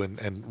onto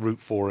and root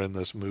for in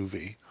this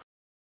movie.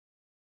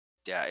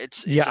 Yeah,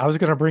 it's I was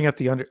going to bring up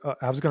the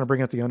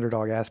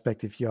underdog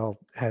aspect if y'all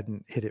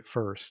hadn't hit it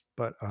first,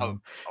 but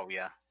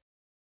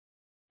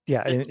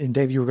yeah, and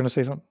Dave, you were going to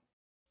say something?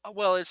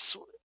 Well, it's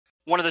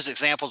one of those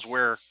examples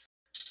where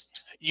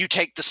you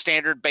take the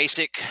standard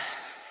basic,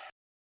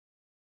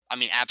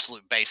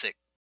 absolute basic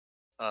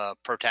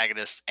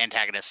protagonist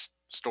antagonist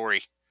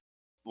story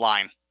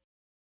line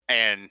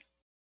and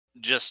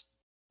just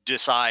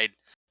decide,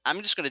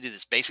 I'm just going to do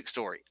this basic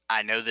story.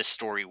 I know this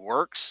story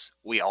works.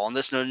 We all in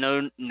this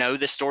know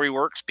this story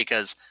works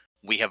because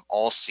we have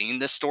all seen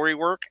this story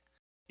work.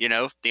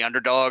 The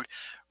underdog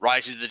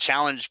rises to the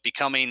challenge,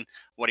 becoming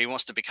what he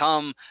wants to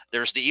become.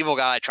 There's the evil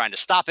guy trying to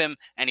stop him,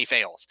 and he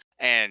fails.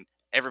 And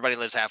everybody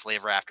lives happily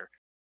ever after.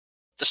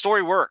 The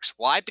story works.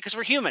 Why? Because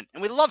we're human,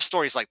 and we love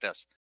stories like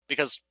this.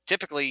 Because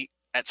typically,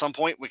 at some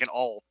point, we can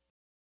all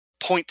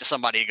point to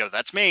somebody and go,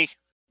 that's me,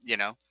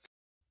 Well,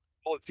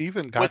 it's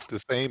even got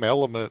the same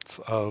elements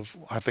of,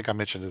 I think I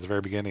mentioned at the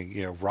very beginning,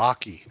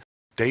 Rocky,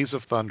 Days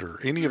of Thunder,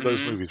 any of those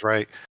movies,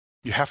 right?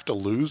 You have to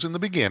lose in the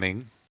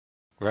beginning,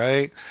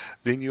 right?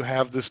 Then you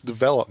have this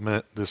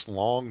development, this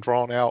long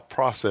drawn out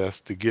process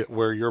to get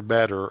where you're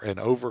better and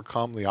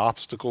overcome the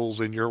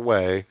obstacles in your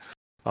way.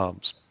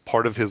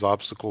 Part of his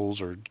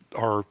obstacles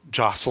are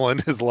Jocelyn,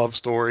 his love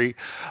story.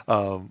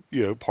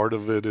 Part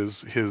of it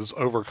is his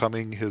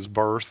overcoming his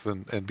birth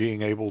and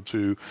being able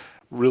to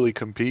really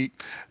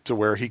compete to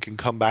where he can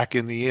come back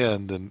in the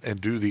end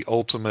and do the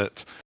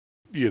ultimate,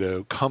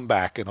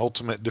 comeback and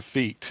ultimate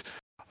defeat.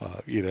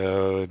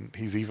 And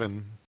he's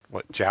even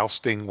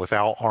jousting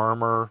without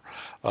armor,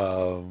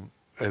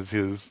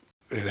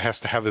 it has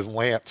to have his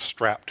lance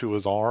strapped to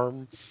his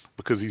arm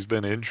because he's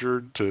been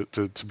injured to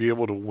be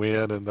able to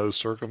win in those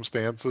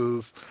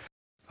circumstances.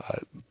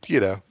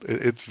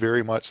 It's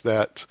very much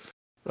that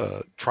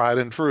tried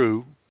and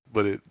true,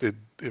 but it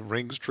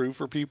rings true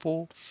for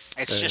people.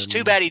 It's just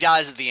too bad he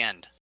dies at the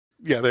end.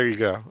 Yeah, there you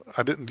go.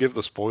 I didn't give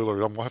the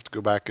spoiler. I'm gonna have to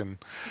go back and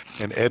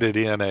edit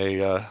in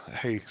a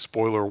hey,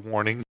 spoiler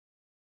warning.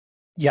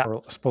 Yeah,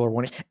 spoiler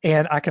warning.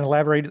 And I can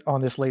elaborate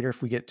on this later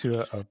if we get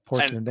to a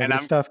portion of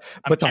negative stuff.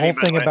 But the whole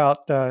thing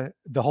about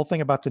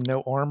the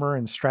no armor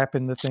and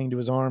strapping the thing to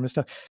his arm and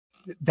stuff,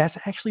 that's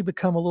actually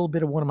become a little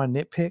bit of one of my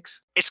nitpicks.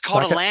 It's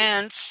called a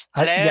lance.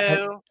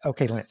 Hello.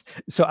 Okay, lance.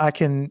 So I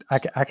can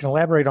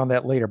elaborate on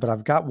that later, but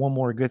I've got one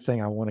more good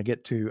thing I want to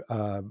get to.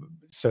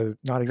 So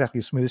not exactly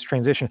a smooth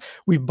transition.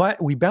 We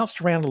bounced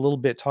around a little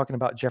bit talking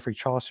about Geoffrey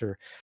Chaucer.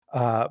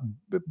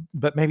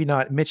 But maybe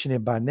not mention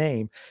him by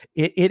name.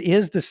 It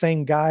is the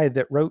same guy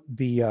that wrote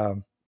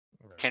the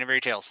Canterbury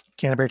Tales.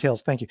 Canterbury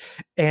Tales, thank you.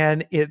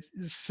 And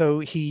so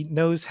he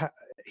knows how,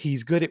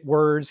 he's good at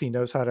words. He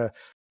knows how to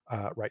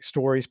write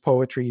stories,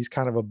 poetry. He's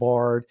kind of a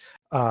bard.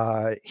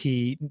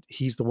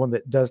 He's the one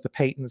that does the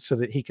patents so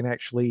that he can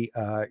actually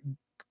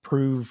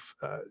prove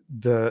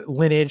the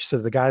lineage, so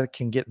the guy that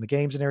can get in the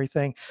games and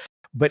everything.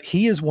 But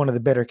he is one of the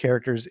better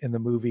characters in the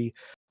movie.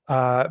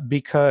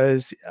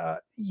 Because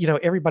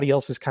everybody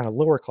else is kind of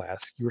lower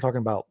class. You were talking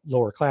about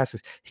lower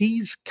classes.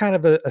 He's kind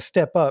of a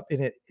step up,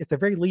 and at the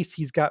very least,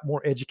 he's got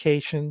more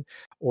education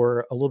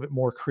or a little bit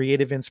more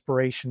creative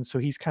inspiration. So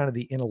he's kind of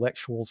the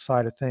intellectual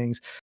side of things.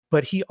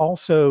 But he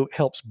also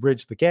helps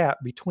bridge the gap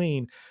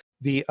between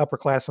the upper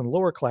class and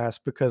lower class,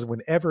 because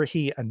whenever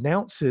he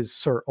announces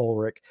Sir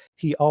Ulrich,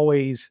 he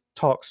always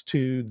talks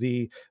to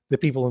the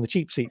people in the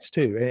cheap seats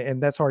too,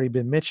 and that's already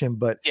been mentioned.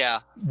 But yeah,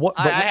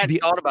 I hadn't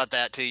thought about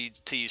that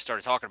till you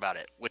started talking about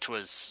it, which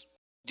was,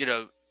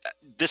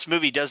 this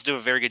movie does do a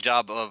very good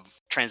job of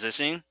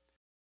transitioning,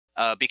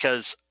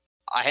 because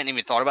I hadn't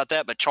even thought about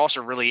that. But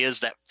Chaucer really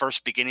is that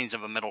first beginnings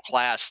of a middle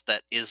class.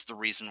 That is the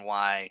reason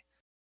why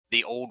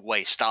the old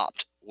way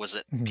stopped, was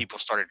that people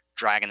started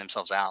dragging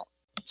themselves out.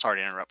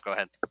 Sorry to interrupt. Go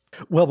ahead.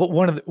 Well, but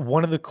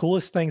one of the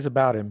coolest things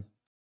about him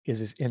is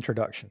his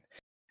introduction.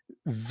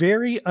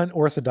 very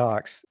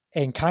unorthodox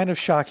and kind of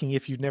shocking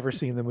if you've never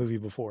seen the movie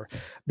before,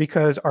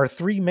 because our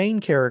three main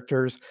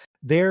characters,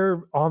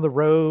 they're on the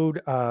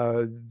road.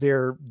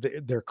 Their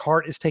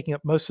cart is taking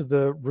up most of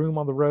the room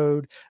on the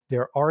road.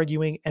 They're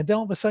arguing, and then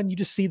all of a sudden, you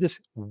just see this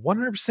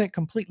 100%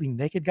 completely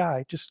naked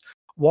guy just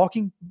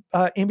walking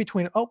in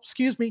between. Oh,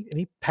 excuse me, and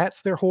he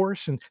pats their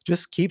horse and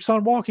just keeps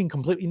on walking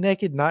completely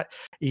naked.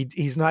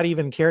 He's not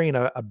even carrying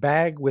a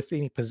bag with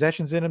any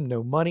possessions in him,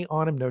 no money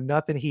on him, no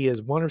nothing. He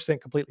is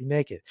 100% completely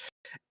naked.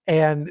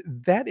 And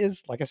that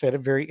is, like I said, a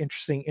very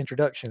interesting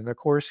introduction. And of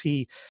course,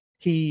 he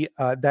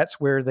that's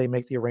where they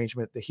make the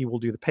arrangement that he will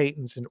do the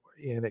patents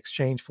in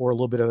exchange for a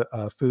little bit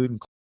of food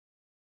and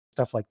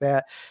stuff like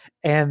that.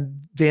 And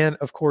then,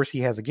 of course, he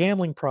has a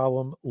gambling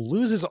problem,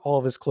 loses all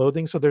of his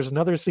clothing. So there's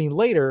another scene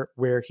later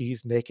where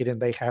he's naked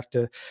and they have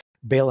to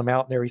bail him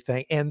out and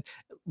everything. And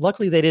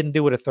luckily, they didn't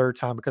do it a third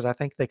time, because I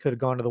think they could have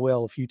gone to the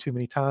well a few too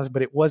many times.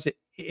 But it was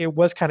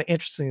kind of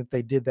interesting that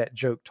they did that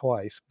joke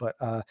twice. But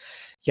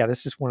yeah,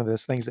 that's just one of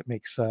those things that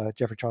makes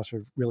Geoffrey Chaucer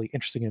a really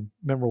interesting and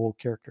memorable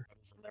character. I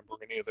don't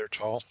remember any of their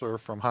Chaucer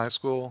from high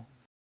school.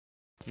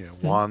 Hmm.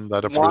 One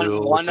that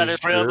One that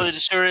April de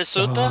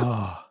Suta.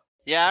 Oh,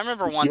 Yeah, I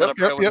remember one Yep,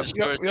 that April yep, de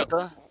yep, yep.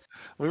 Suta.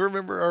 We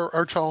remember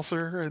our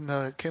Chaucer and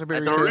Canterbury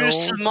And the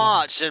Roost Tales. of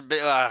March.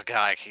 Oh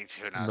God,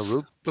 who And the knows?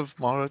 root of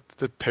Mart,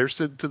 the pierced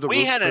to the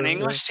We had an rooster.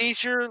 English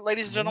teacher,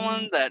 ladies and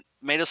gentlemen, that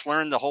made us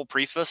learn the whole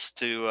preface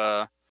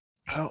to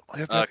Oh,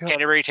 yep.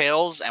 Canterbury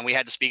Tales, and we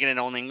had to speak it in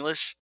own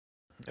English.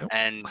 Yep.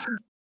 And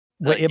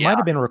well, it yeah, might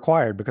have been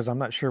required, because I'm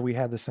not sure we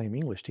had the same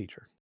English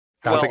teacher.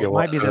 I think well, It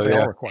might be that they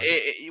yeah. all required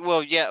it.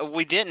 well, yeah,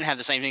 we didn't have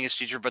the same English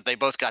teacher, but they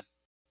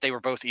were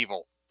both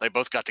evil. They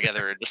both got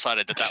together and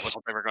decided that was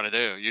what they were going to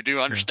do. You do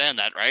understand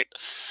that, right?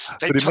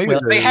 But it made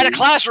They had a it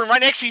classroom right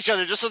next to each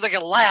other just so they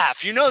could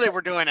laugh. You know they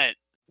were doing it.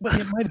 But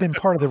it might have been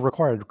part of the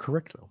required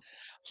curriculum.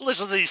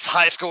 Listen to these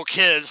high school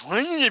kids.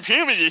 When you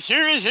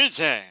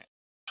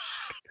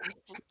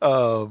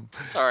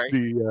Sorry.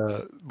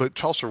 But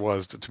Chaucer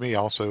was, to me,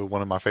 also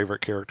one of my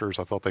favorite characters.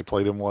 I thought they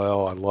played him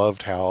well. I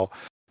loved how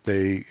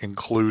they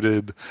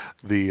included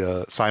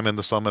the Simon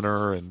the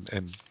Summoner and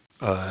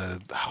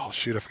oh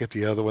shoot, I forget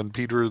the other one,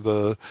 Peter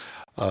the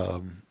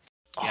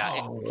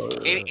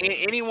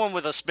anyone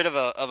with a bit of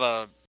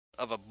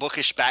a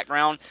bookish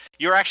background,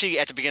 you're actually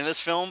at the beginning of this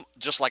film,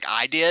 just like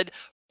I did,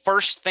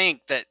 first think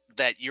that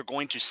you're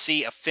going to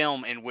see a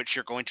film in which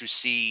you're going to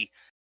see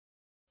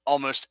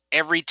almost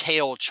every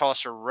tale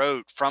Chaucer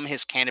wrote from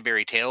his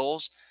Canterbury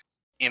Tales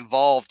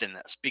involved in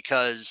this,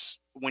 because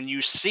when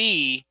you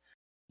see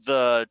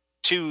the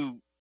two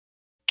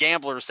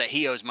gamblers that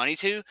he owes money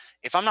to,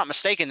 if I'm not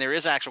mistaken, there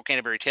is an actual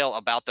Canterbury Tale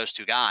about those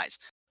two guys.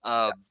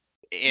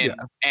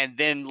 And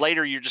then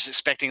later you're just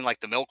expecting like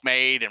the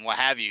milkmaid and what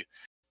have you,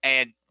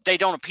 and they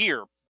don't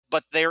appear,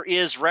 but there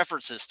is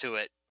references to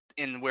it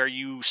in where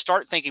you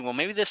start thinking, well,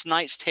 maybe this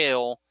Knight's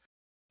Tale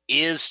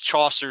is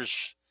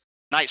Chaucer's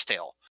Knight's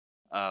Tale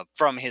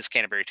from his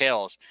Canterbury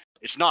Tales.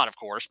 It's not, of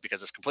course,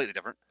 because it's completely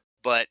different,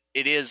 but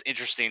it is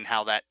interesting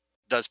how that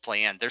does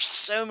play in. There's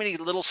so many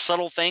little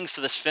subtle things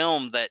to this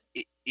film that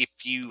if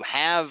you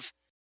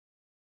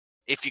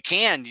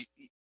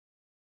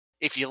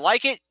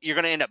like it, you're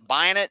going to end up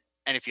buying it.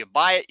 And if you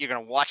buy it, you're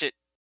going to watch it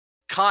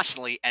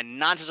constantly. And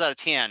 9 times out of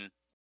 10,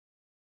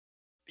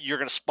 you're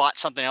going to spot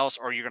something else,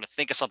 or you're going to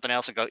think of something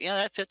else and go, yeah,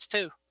 that fits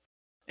too.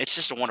 It's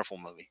just a wonderful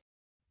movie.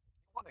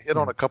 I want to hit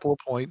on a couple of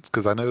points,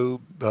 because I know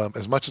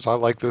as much as I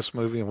like this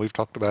movie, and we've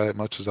talked about it,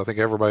 much as I think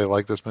everybody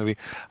liked this movie,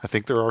 I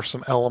think there are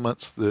some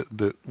elements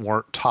that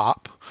weren't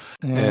top,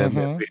 and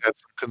that we had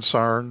some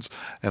concerns,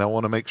 and I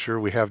want to make sure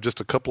we have just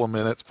a couple of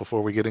minutes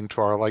before we get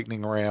into our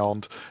lightning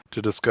round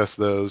to discuss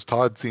those.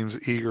 Todd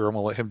seems eager. I'm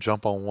going to let him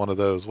jump on one of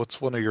those. What's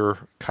one of your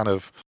kind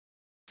of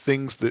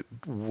things that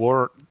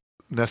weren't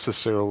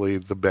necessarily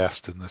the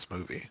best in this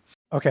movie?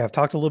 Okay, I've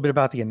talked a little bit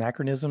about the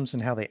anachronisms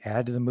and how they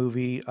add to the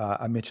movie.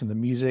 I mentioned the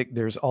music.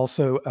 There's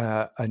also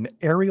an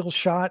aerial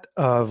shot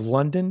of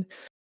London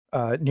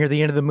near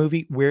the end of the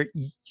movie where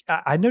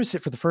I noticed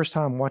it for the first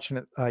time watching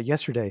it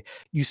yesterday.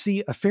 You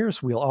see a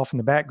Ferris wheel off in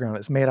the background.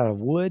 It's made out of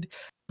wood,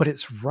 but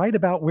it's right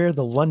about where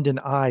the London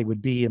Eye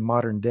would be in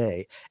modern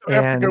day. I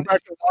have to go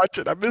back and watch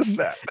it. I missed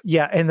that.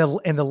 Yeah, and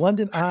the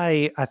London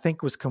Eye, I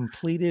think, was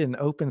completed and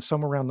opened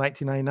somewhere around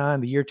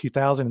 1999, the year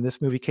 2000, and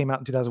this movie came out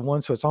in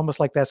 2001. So it's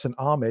almost like that's an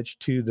homage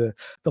to the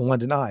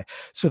London Eye.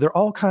 So there are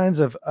all kinds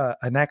of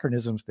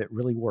anachronisms that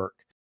really work.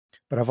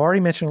 But I've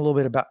already mentioned a little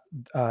bit about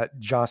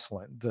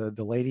Jocelyn,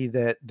 the lady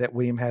that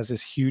William has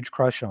this huge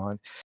crush on,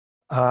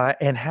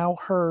 and how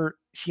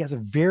she has a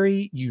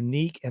very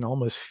unique and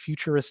almost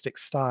futuristic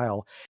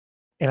style.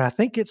 And I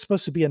think it's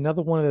supposed to be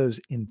another one of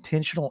those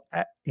intentional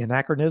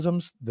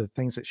anachronisms, the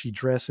things that she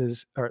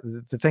dresses, or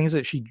the things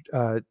that she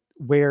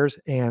wears,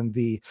 and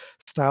the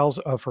styles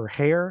of her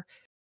hair,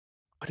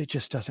 but it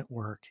just doesn't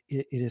work.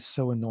 It is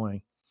so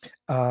annoying.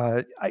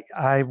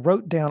 I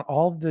wrote down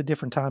all the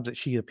different times that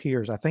she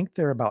appears. I think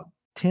there are about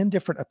 10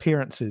 different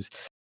appearances,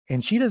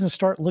 and she doesn't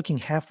start looking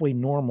halfway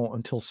normal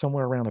until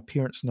somewhere around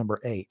appearance number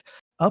 8.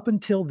 Up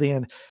until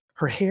then,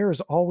 her hair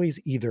is always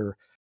either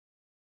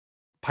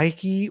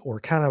spiky or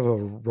kind of a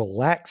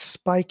relaxed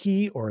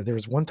spiky, or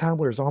there's one time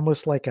where it's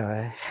almost like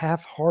a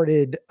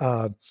half-hearted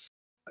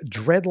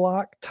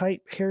dreadlock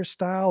type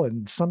hairstyle,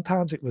 and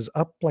sometimes it was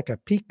up like a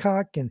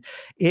peacock, and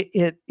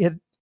it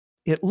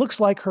looks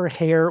like her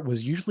hair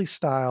was usually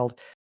styled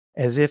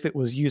as if it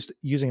was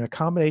using a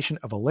combination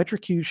of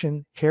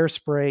electrocution,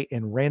 hairspray,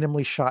 and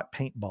randomly shot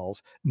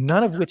paintballs,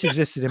 none of which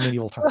existed in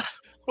medieval times.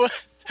 What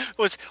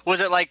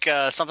was it like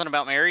something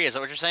about Mary? Is that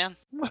what you're saying?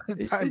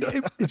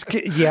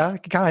 Yeah,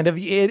 kind of.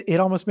 It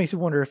almost makes you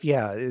wonder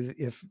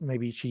if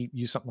maybe she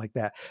used something like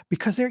that,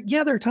 because there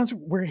are times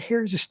where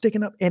hair is just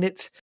sticking up, and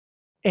it's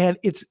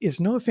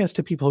no offense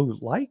to people who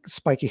like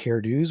spiky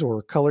hairdos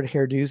or colored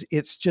hairdos.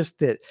 It's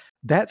just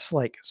that's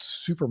like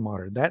super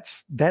modern.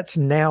 That's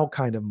now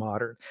kind of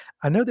modern.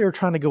 I know they were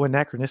trying to go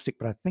anachronistic,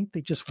 but I think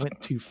they just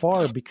went too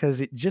far, because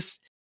it just,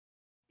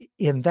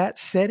 in that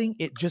setting,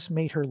 it just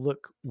made her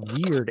look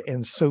weird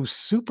and so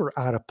super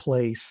out of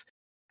place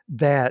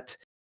that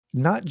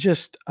not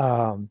just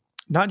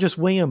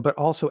William, but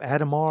also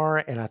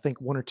Adhemar, and I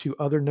think one or two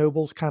other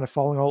nobles kind of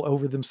falling all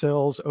over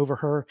themselves over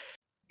her.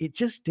 It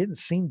just didn't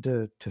seem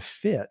to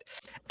fit.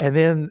 And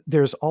then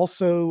there's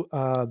also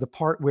the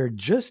part where,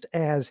 just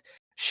as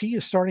she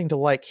is starting to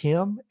like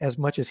him as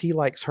much as he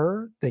likes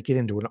her, they get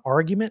into an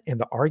argument, and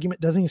the argument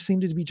doesn't even seem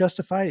to be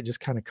justified. It just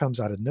kind of comes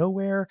out of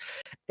nowhere.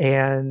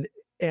 And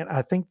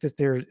I think that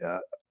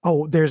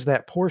there's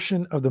that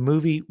portion of the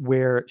movie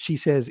where she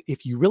says,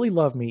 "If you really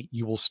love me,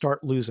 you will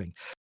start losing."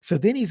 So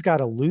then he's got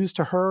to lose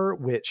to her,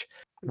 which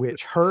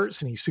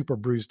hurts, and he's super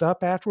bruised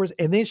up afterwards.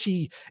 And then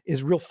she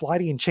is real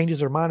flighty and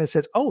changes her mind and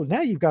says, "Oh,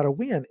 now you've got to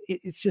win."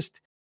 It's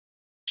just,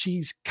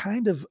 she's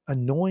kind of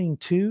annoying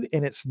too.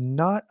 And it's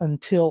not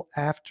until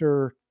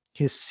after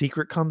his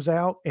secret comes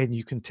out, and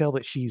you can tell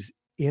that she's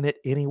in it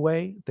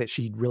anyway, that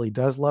she really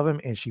does love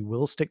him, and she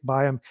will stick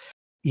by him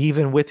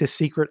even with his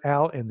secret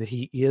out, and that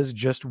he is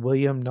just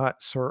William,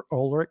 not Sir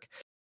Ulrich.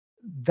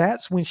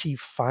 That's when she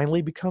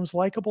finally becomes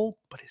likable,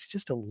 but it's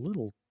just a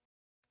little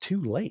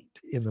too late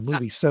in the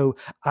movie. So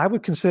I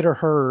would consider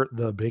her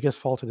the biggest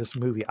fault of this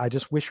movie. I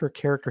just wish her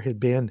character had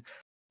been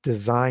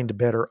designed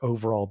better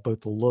overall, both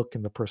the look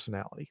and the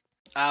personality.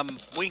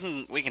 We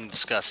can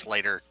discuss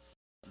later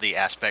the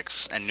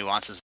aspects and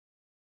nuances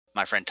of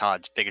my friend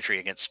Todd's bigotry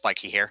against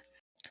spiky hair.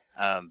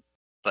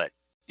 But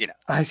you know,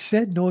 I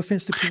said no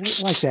offense to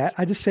people like that.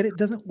 I just said it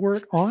doesn't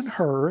work on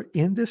her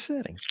in this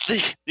setting.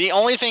 The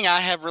only thing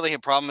I have really a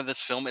problem with this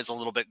film is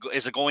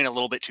going a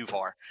little bit too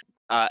far.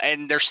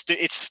 And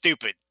it's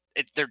stupid.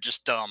 They're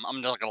just dumb.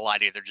 I'm not gonna lie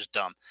to you. They're just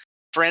dumb.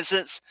 For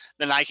instance,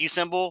 the Nike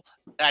symbol,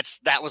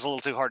 that was a little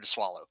too hard to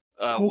swallow.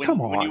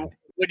 Come on.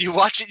 When you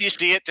watch it, you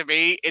see it. To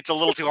me, it's a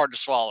little too hard to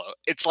swallow.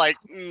 It's like,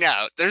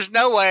 no, there's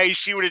no way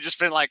she would have just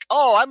been like,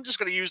 "Oh, I'm just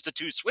gonna use the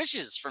two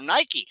swishes from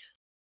Nike."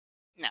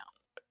 No,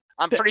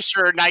 I'm pretty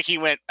sure Nike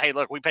went, "Hey,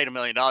 look, we paid $1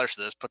 million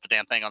for this. Put the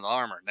damn thing on the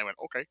armor." And they went,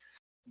 "Okay."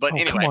 But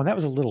anyway, come on, that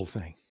was a little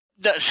thing.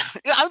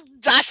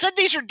 I said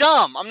these are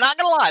dumb. I'm not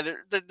gonna lie,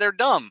 they're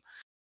dumb.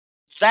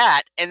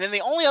 That, and then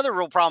the only other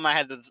real problem I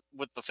had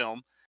with the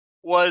film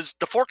was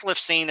the forklift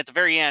scene at the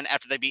very end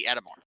after they beat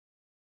Adhemar.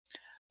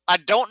 I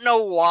don't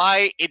know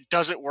why it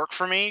doesn't work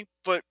for me,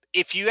 but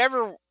if you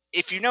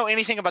know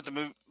anything about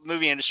the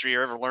movie industry,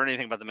 or ever learn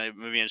anything about the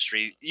movie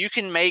industry, you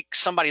can make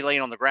somebody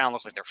laying on the ground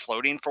look like they're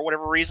floating for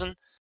whatever reason,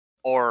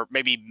 or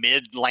maybe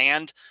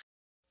mid-land.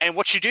 And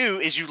what you do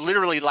is you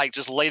literally like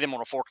just lay them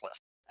on a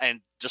forklift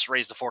and just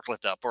raise the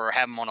forklift up, or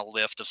have them on a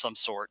lift of some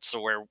sort,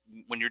 so where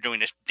when you're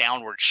doing a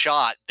downward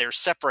shot, they're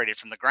separated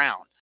from the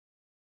ground.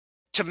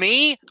 To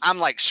me, I'm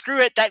like, screw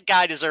it, that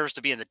guy deserves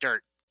to be in the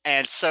dirt.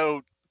 And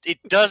so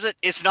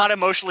it's not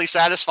emotionally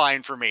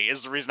satisfying for me,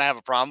 is the reason I have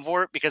a problem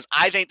for it, because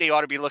I think they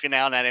ought to be looking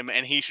down at him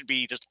and he should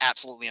be just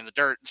absolutely in the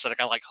dirt instead of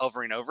kind of like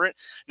hovering over it.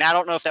 Now, I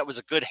don't know if that was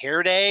a good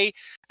hair day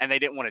and they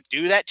didn't want to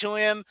do that to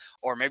him,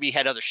 or maybe he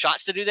had other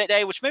shots to do that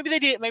day, which maybe they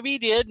did, maybe he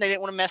did, and they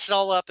didn't want to mess it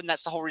all up, and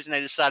that's the whole reason they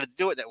decided to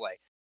do it that way.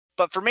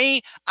 But for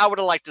me, I would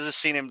have liked to have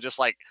seen him just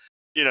like,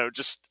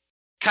 just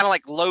kind of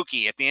like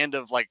Loki at the end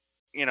of like,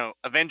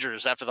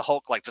 Avengers, after the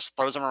Hulk like just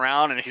throws him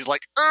around and he's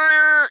like,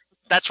 "Arr!"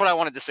 That's what I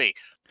wanted to see.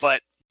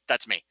 But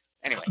that's me.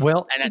 Anyway.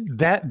 Well,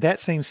 that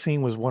same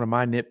scene was one of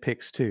my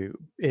nitpicks too.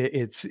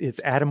 It's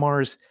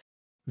Adhemar's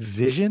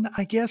vision,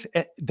 I guess.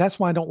 That's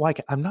why I don't like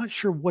it. I'm not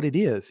sure what it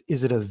is.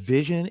 Is it a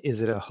vision?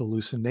 Is it a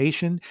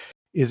hallucination?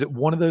 Is it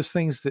one of those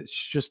things that's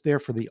just there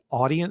for the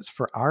audience,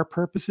 for our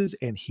purposes,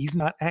 and he's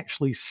not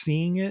actually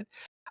seeing it?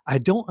 I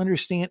don't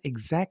understand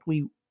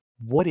exactly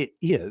what it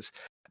is,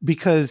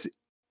 because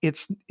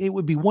it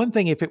would be one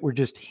thing if it were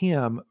just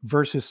him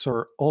versus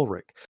Sir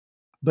Ulrich.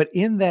 But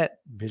in that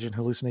vision,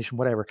 hallucination,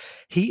 whatever,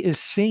 he is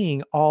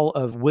seeing all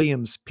of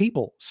William's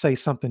people say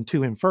something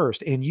to him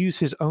first and use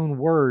his own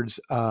words.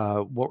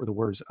 What were the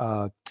words?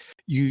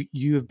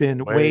 You have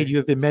been weighed, you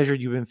have been measured,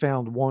 you've been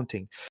found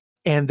wanting.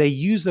 And they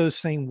use those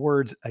same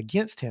words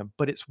against him,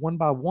 but it's one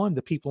by one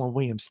the people on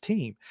William's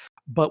team.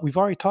 But we've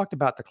already talked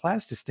about the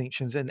class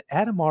distinctions, and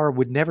Adhemar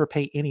would never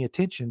pay any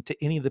attention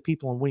to any of the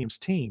people on William's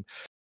team.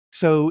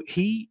 So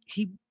he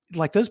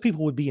like those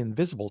people would be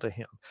invisible to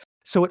him.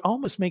 So it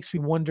almost makes me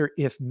wonder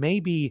if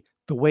maybe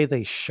the way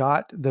they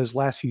shot those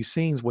last few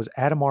scenes was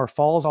Adamar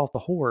falls off the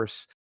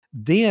horse,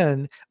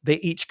 then they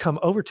each come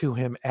over to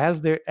him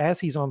as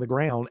he's on the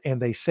ground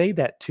and they say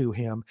that to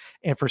him,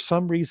 and for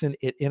some reason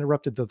it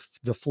interrupted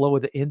the flow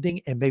of the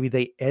ending, and maybe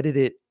they edit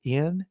it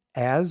in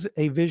as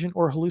a vision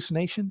or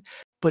hallucination,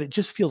 but it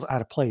just feels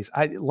out of place.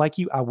 I like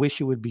you, I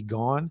wish it would be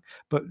gone,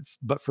 but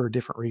for a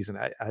different reason.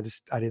 I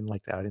didn't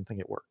like that. I didn't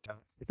think it worked.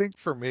 I think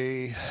for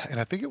me,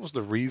 and I think it was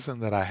the reason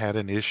that I had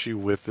an issue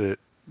with it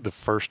the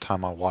first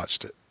time I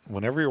watched it.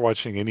 Whenever you're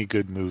watching any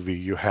good movie,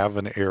 you have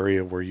an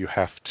area where you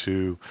have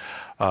to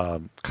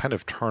kind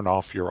of turn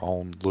off your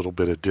own little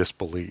bit of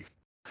disbelief.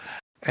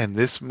 And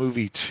this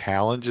movie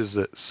challenges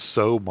it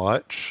so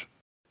much,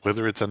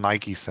 whether it's a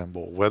Nike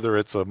symbol, whether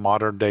it's a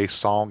modern day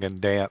song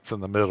and dance in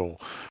the middle,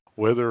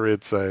 whether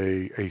it's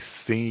a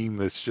scene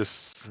that's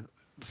just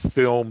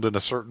filmed in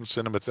a certain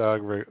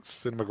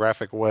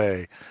cinematographic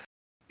way.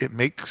 It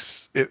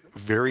makes it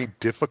very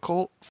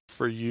difficult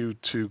for you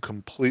to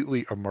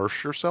completely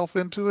immerse yourself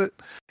into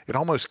it. It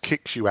almost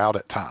kicks you out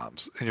at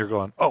times, and you're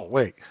going, oh,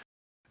 wait.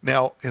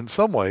 Now, in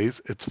some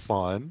ways, it's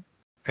fun,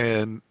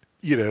 and,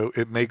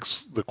 it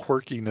makes the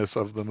quirkiness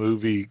of the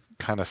movie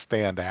kind of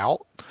stand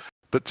out.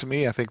 But to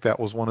me, I think that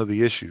was one of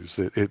the issues.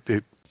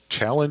 It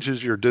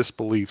challenges your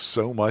disbelief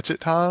so much at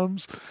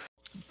times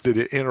that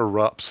it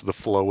interrupts the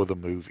flow of the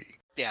movie.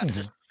 Yeah,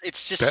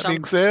 it's just that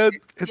being said,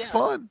 it's yeah,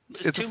 fun.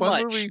 Just it's too a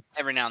fun much movie.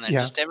 every now and then.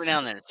 Yeah. Just every now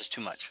and then, it's just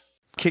too much.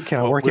 Can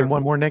I work in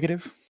one more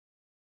negative?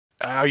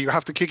 You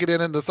have to kick it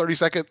in the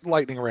 30-second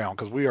lightning round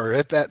because we are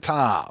at that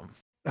time.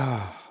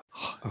 Oh,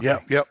 okay.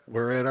 Yep.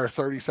 We're in our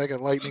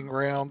 30-second lightning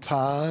round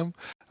time.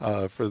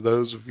 For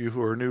those of you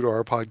who are new to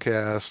our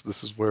podcast,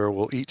 this is where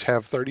we'll each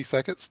have 30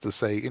 seconds to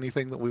say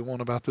anything that we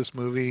want about this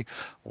movie,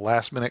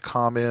 last-minute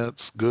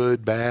comments,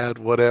 good, bad,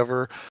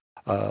 whatever.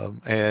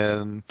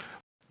 And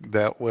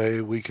that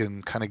way we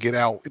can kind of get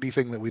out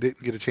anything that we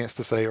didn't get a chance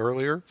to say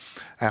earlier.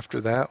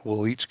 After that,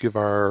 we'll each give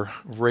our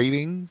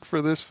rating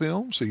for this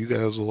film, so you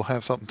guys will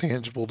have something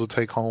tangible to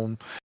take home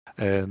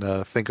and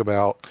think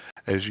about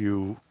as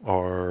you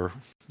are,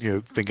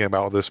 thinking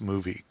about this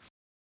movie.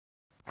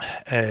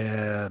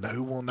 And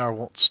who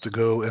wants to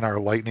go in our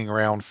lightning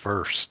round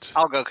first?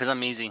 I'll go because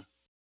I'm easy.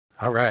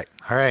 All right.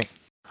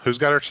 Who's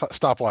got our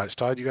stopwatch?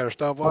 Todd, you got our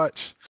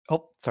stopwatch?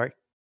 Oh, sorry.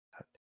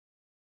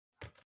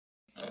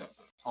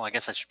 Oh, I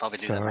guess I should probably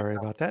do that Sorry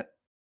myself. about that.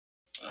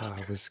 I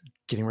was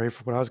getting ready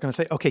for what I was going to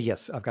say. Okay,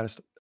 yes, I've got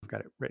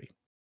it ready.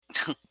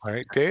 All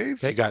right, Dave,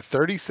 Okay. you got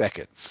 30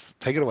 seconds.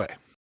 Take it away.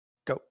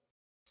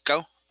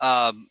 Go.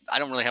 I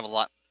don't really have a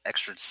lot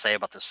extra to say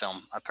about this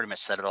film. I pretty much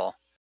said it all.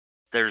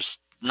 There's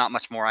not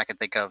much more I can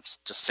think of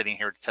just sitting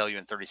here to tell you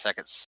in 30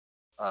 seconds,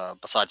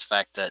 besides the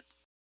fact that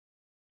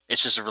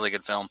it's just a really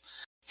good film.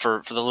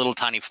 For the little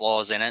tiny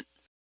flaws in it,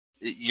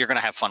 you're going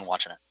to have fun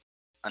watching it.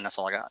 And that's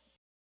all I got.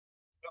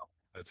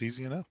 That's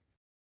easy enough.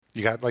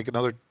 You got like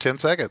another 10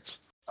 seconds.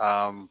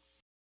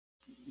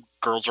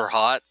 Girls are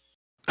hot.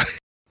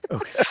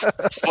 Okay.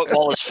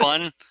 Football is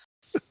fun.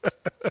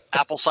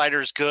 Apple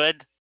cider is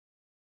good.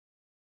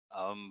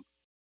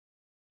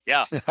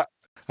 Yeah. All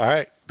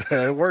right.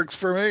 That works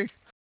for me.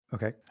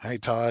 Okay. Hey,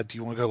 Todd, do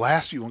you want to go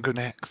last or you want to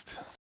go next?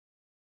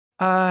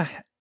 I'll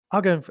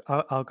go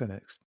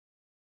next.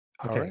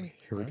 Okay, All right.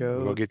 here we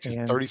go. We'll get you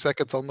and- 30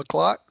 seconds on the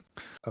clock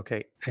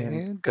Okay, and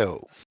and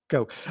go.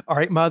 All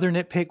right, my other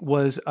nitpick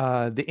was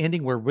the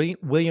ending where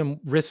William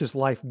risks his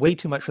life way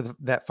too much for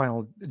that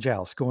final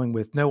joust, going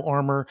with no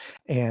armor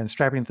and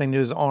strapping the thing to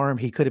his arm.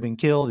 He could have been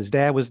killed. His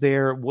dad was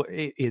there.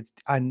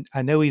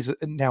 I know he's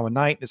now a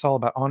knight. It's all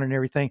about honor and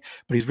everything,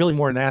 but he's really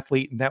more an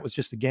athlete, and that was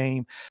just a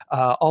game.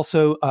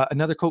 Also,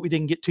 another quote we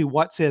didn't get to.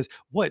 Watt says,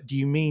 "What do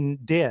you mean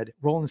dead?"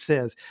 Roland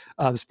says,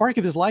 "The spark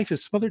of his life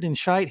is smothered in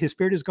shite. His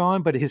spirit is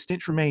gone, but his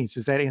stench remains."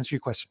 Does that answer your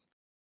question?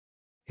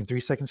 In 3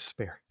 seconds to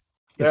spare.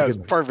 It's a That's good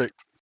movie.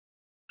 perfect.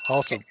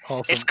 Awesome.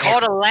 It's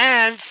called a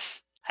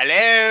lance.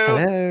 Hello.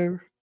 Hello.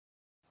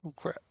 Oh,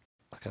 crap.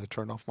 I got to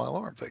turn off my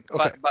alarm thing.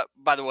 Okay. But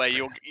by the way,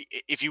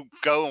 if you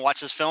go and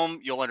watch this film,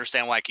 you'll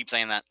understand why I keep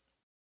saying that.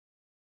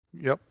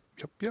 Yep.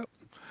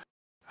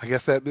 I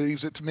guess that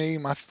leaves it to me,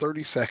 my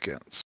 30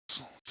 seconds.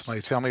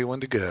 Somebody tell me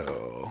when to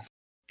go.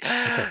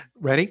 Okay.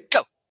 Ready?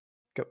 Go.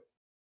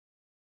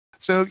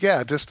 So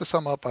yeah, just to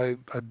sum up, I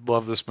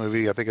love this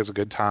movie. I think it's a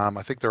good time.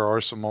 I think there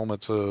are some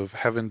moments of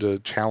having to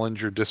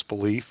challenge your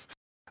disbelief.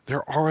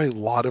 There are a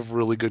lot of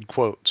really good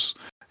quotes.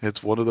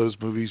 It's one of those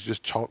movies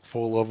just chock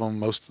full of them.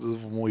 Most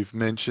of them we've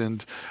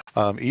mentioned.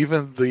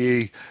 Even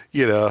the,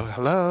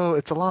 hello,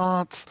 it's a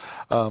Lance.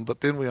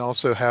 But then we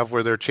also have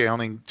where they're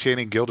chanting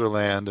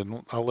Gilderland,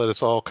 and I'll let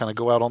us all kind of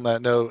go out on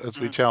that note as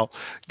we chant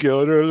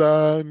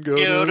Gilderland,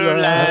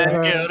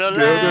 Gilderland,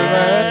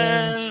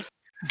 Gilderland.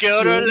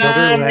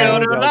 Gilderland,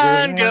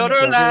 Gilderland,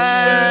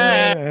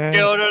 Gilderland,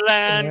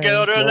 Gilderland,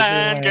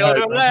 Gilderland,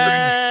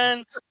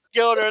 Gilderland,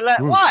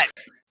 Gilderland. What?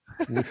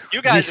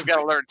 You guys have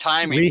got to learn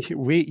timing.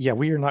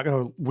 We are not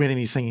going to win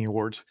any singing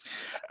awards.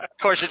 Of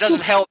course, it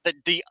doesn't help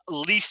that the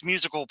least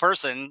musical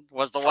person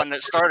was the one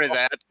that started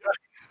that.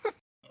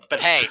 But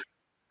hey,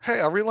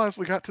 I realized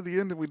we got to the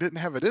end and we didn't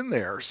have it in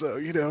there,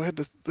 so had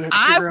to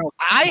figure out.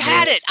 I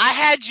had it. I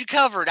had you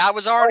covered. I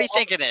was already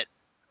thinking it.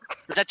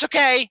 But that's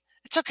okay.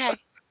 It's okay.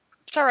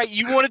 It's all right.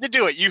 You wanted to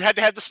do it. You had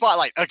to have the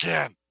spotlight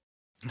again.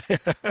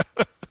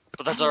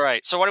 But that's all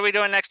right. So what are we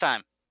doing next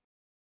time?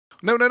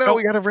 No. Oh,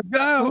 We got to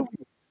go.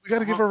 We got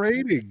to give a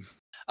rating.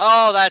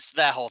 Oh, that's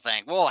that whole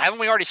thing. Well, haven't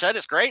we already said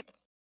it's great?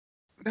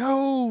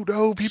 No.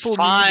 People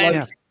Fine.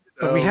 need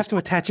But we have to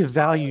attach a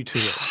value to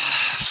it.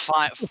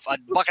 Fine.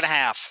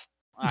 $1.50.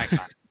 All right,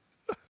 fine.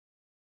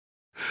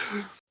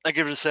 I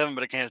give it a 7,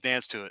 but I can't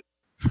dance to it.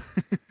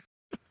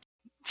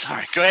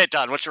 Sorry. Go ahead,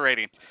 Todd. What's your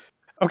rating?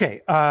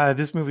 Okay,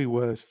 this movie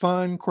was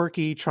fun,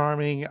 quirky,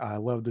 charming. I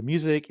love the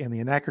music and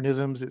the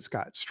anachronisms. It's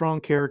got strong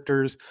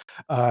characters,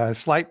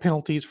 slight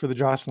penalties for the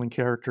Jocelyn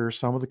character,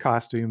 some of the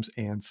costumes,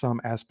 and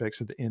some aspects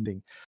of the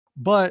ending.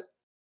 But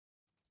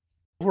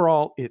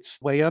overall,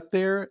 it's way up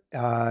there.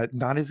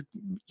 Not as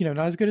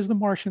good as The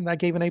Martian that I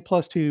gave an A+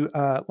 to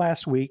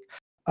last week.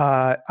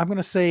 I'm going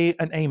to say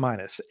an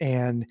A-,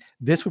 and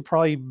this would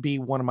probably be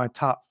one of my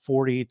top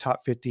 40,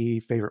 top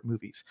 50 favorite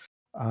movies.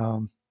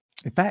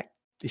 In fact,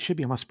 it should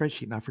be on my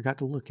spreadsheet, and I forgot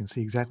to look and see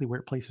exactly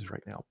where it places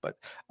right now. But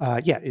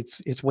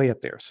it's way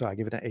up there, so I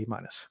give it an A-.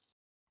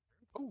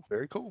 Oh,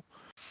 very cool.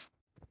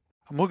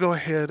 I'm gonna go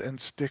ahead and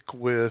stick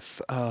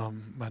with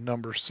my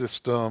number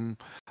system.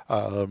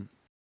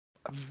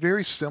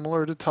 Very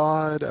similar to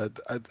Todd.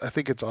 I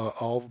think it's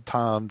all the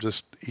time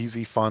just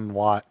easy, fun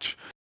watch.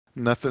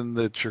 Nothing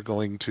that you're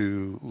going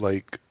to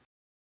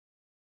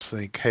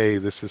think, hey,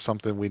 this is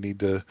something we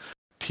need to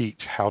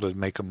teach how to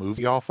make a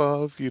movie off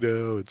of.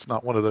 It's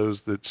not one of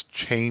those that's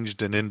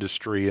changed an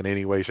industry in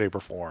any way, shape, or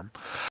form.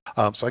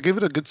 So I give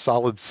it a good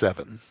solid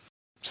 7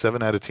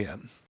 out of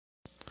 10.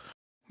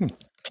 Okay.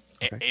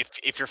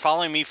 If you're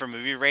following me for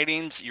movie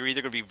ratings, you're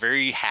either going to be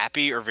very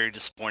happy or very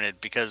disappointed,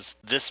 because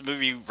this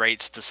movie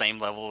rates the same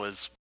level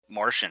as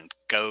Martian.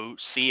 Go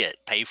see it.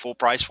 Pay full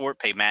price for it.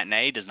 Pay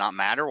matinee. Does not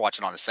matter. Watch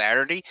it on a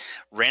Saturday.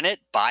 Rent it.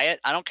 Buy it.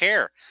 I don't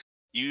care.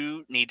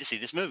 You need to see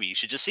this movie. You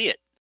should just see it.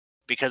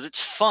 Because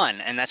it's fun,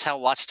 and that's how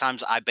lots of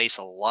times I base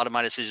a lot of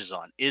my decisions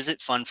on. Is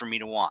it fun for me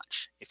to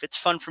watch? If it's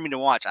fun for me to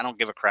watch, I don't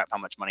give a crap how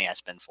much money I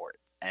spend for it.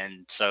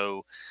 And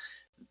so,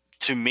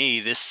 to me,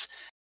 this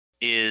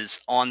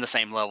is on the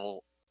same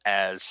level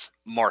as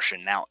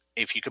Martian. Now,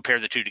 if you compare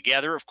the two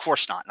together, of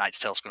course not. Knight's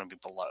Tale is going to be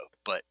below.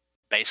 But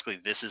basically,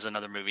 this is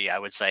another movie I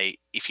would say,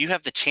 if you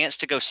have the chance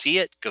to go see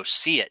it, go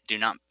see it.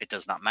 It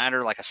does not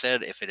matter. Like I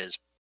said, if it is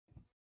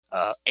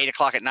 8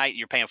 o'clock at night,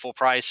 you're paying full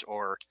price,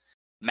 or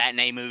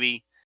matinee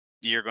movie,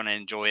 you're going to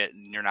enjoy it,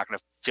 and you're not going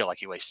to feel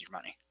like you wasted your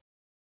money.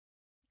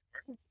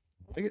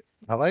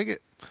 I like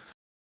it.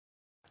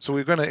 So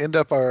we're going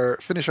to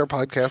finish our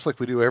podcast like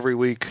we do every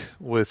week,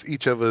 with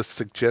each of us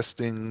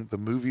suggesting the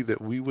movie that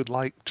we would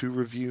like to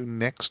review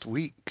next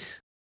week.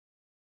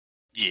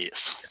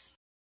 Yes.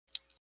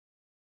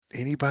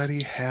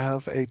 Anybody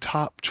have a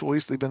top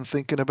choice they've been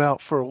thinking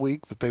about for a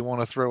week that they want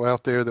to throw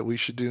out there that we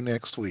should do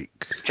next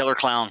week? Killer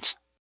Clowns.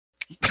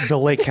 The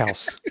Lake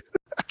House.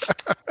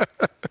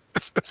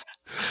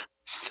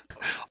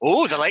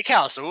 Oh, The Lake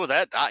House. Oh,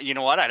 that you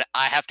know what?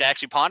 I have to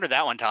actually ponder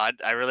that one, Todd.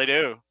 I really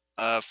do.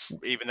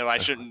 Even though I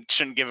shouldn't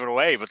give it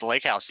away, but The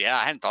Lake House. Yeah,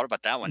 I hadn't thought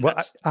about that one. Well,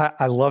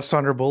 I love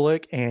Sandra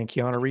Bullock, and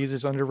Keanu Reeves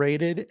is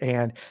underrated,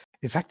 and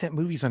in fact, that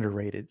movie's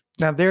underrated.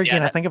 Now, there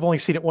again, I think I've only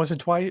seen it once or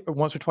twice, and it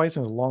was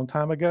a long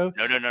time ago.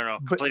 No.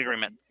 Complete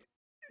agreement.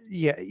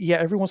 Yeah.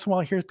 Every once in a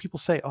while, I hear people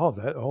say, "Oh,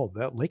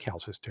 that Lake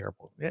House is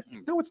terrible." Yeah,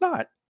 no, it's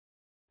not.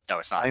 No,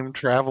 it's not. Time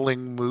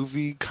traveling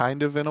movie,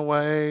 kind of, in a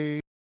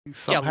way.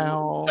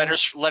 Somehow. Yeah,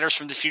 letters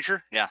from the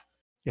future. Yeah.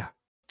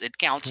 It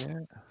counts. Yeah.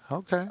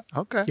 Okay.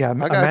 Yeah, a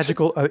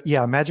magical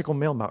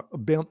mailbox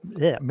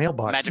that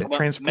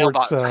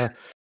transports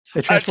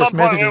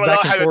messages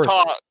back and forth.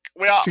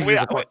 We're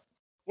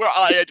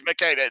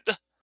uneducated.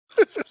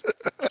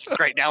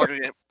 Great. Now we're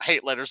gonna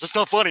hate letters. It's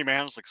not funny,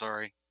 man. It's like,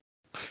 sorry.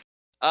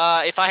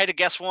 If I had to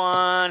guess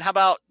one, how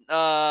about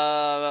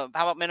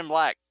Men in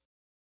Black?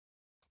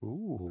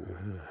 Ooh.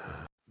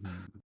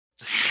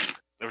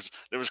 There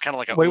was kind of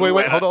like a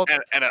wait, hold on,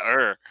 and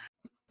a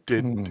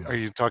Are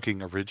you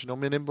talking original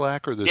Men in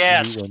Black or the new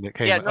one that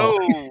came out?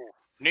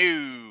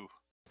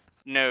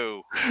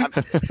 No.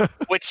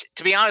 Which,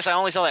 to be honest, I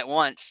only saw that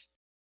once.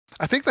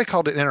 I think they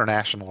called it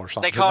International or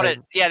something. They called it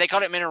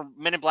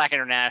Men in Black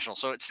International.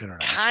 So it's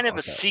kind of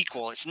a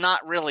sequel. It's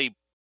not really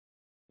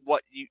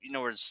what you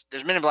know. There's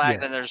Men in Black,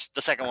 then there's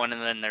the second one,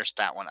 and then there's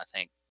that one. I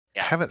think.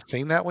 Yeah. I haven't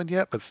seen that one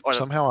yet, but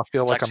somehow I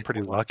feel like I'm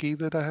pretty lucky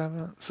that I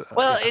haven't. So,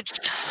 well,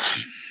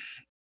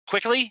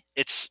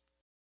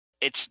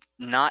 it's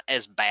not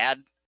as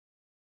bad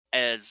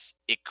as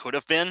it could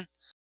have been,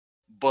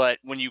 but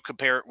when you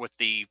compare it with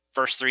the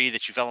first three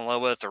that you fell in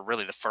love with, or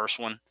really the first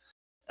one,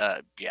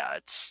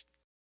 it's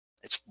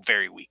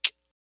very weak.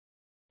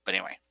 But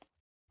anyway.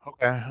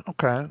 Okay.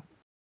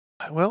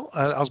 Well,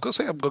 I was going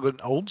to say I'm going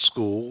old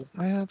school.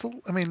 I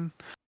mean,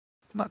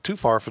 not too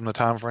far from the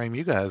time frame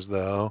you guys,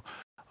 though.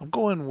 I'm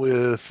going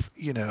with,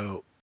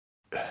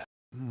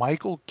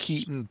 Michael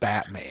Keaton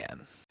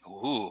Batman.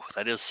 Ooh,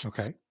 that is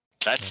Okay.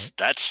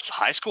 that's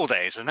high school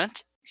days, isn't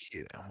it?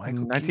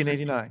 Michael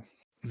 1989.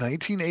 Keaton,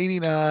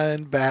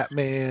 1989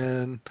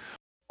 Batman.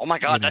 Oh my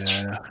God,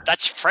 Yeah.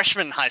 that's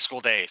freshman high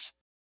school days.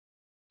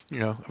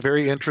 A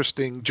very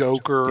interesting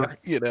Joker.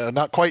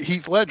 Not quite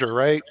Heath Ledger,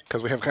 right?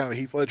 Because we have kind of a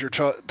Heath Ledger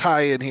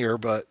tie in here,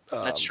 but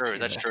That's true.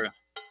 That's true.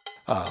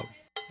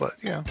 But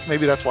yeah,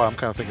 maybe that's why I'm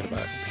kind of thinking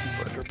about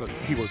Heath Ledger, but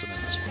he wasn't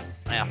in this one.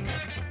 Yeah.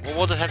 Well,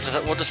 we'll just have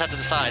to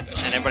decide,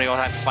 and everybody will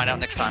have to find out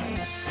next time.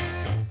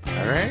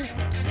 All right.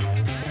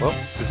 Well,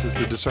 this is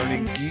the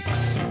Discerning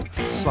Geeks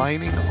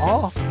signing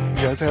off. You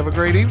guys have a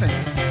great evening.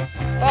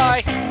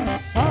 Bye.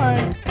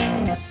 Bye.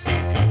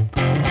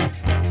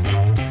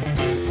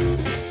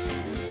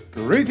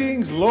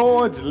 Greetings,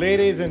 lords,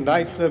 ladies, and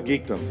knights of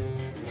geekdom.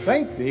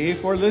 Thank thee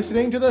for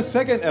listening to the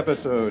second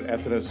episode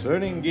at the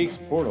Discerning Geeks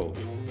portal.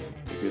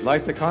 If you'd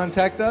like to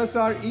contact us,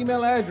 our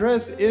email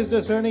address is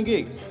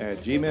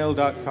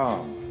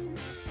discerninggeeks@gmail.com.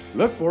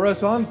 Look for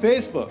us on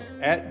Facebook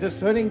at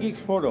Discerning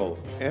Geeks Portal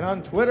and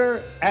on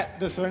Twitter at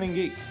Discerning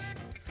Geeks.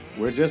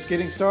 We're just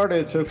getting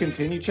started, so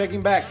continue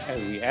checking back as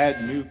we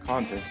add new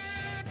content.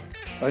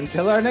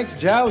 Until our next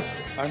joust,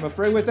 I'm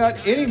afraid without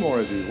any more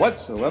of you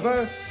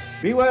whatsoever,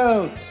 be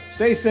well,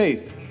 stay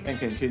safe, and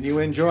continue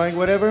enjoying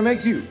whatever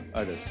makes you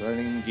a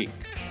discerning geek.